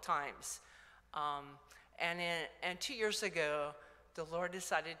difficult times. And 2 years ago, the Lord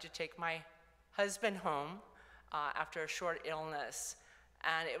decided to take my husband home after a short illness.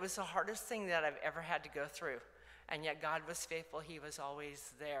 And it was the hardest thing that I've ever had to go through. And yet God was faithful. He was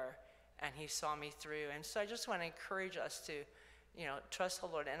always there, and he saw me through. And so I just want to encourage us to, trust the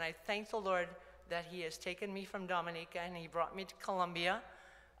Lord. And I thank the Lord that he has taken me from Dominica and he brought me to Colombia,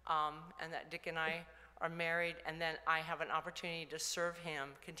 and that Dick and I are married, and then I have an opportunity to serve him,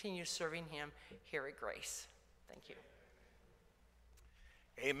 continue serving him here at Grace. Thank you.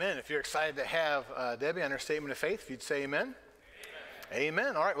 Amen. If you're excited to have Debbie on her statement of faith, if you'd say amen.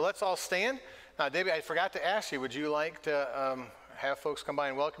 Amen. All right, well, let's all stand. Now, Debbie, I forgot to ask you, would you like to have folks come by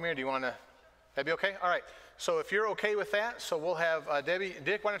and welcome you? Or do you want to, that'd be okay? All right, so if you're okay with that, so we'll have Debbie.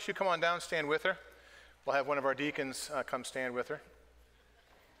 Dick, why don't you come on down, stand with her. We'll have one of our deacons come stand with her.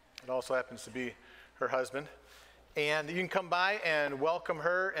 It also happens to be her husband. And you can come by and welcome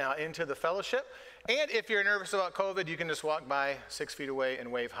her into the fellowship. And if you're nervous about COVID, you can just walk by 6 feet away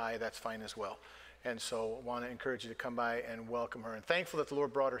and wave hi. That's fine as well. And so I want to encourage you to come by and welcome her. And thankful that the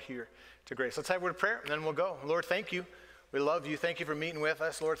Lord brought her here to Grace. Let's have a word of prayer, and then we'll go. Lord, thank you. We love you. Thank you for meeting with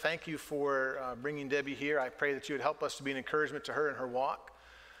us. Lord, thank you for bringing Debbie here. I pray that you would help us to be an encouragement to her in her walk.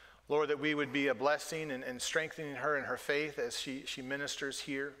 Lord, that we would be a blessing and strengthening her in her faith as she ministers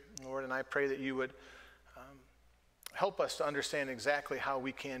here. Lord, and I pray that you would help us to understand exactly how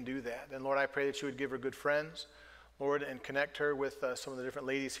we can do that. And Lord, I pray that you would give her good friends, Lord, and connect her with some of the different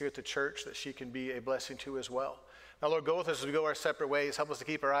ladies here at the church that she can be a blessing to as well. Now, Lord, go with us as we go our separate ways. Help us to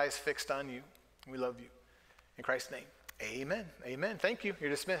keep our eyes fixed on you. We love you. In Christ's name, amen. Amen. Thank you. You're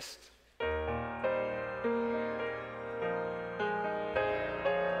dismissed.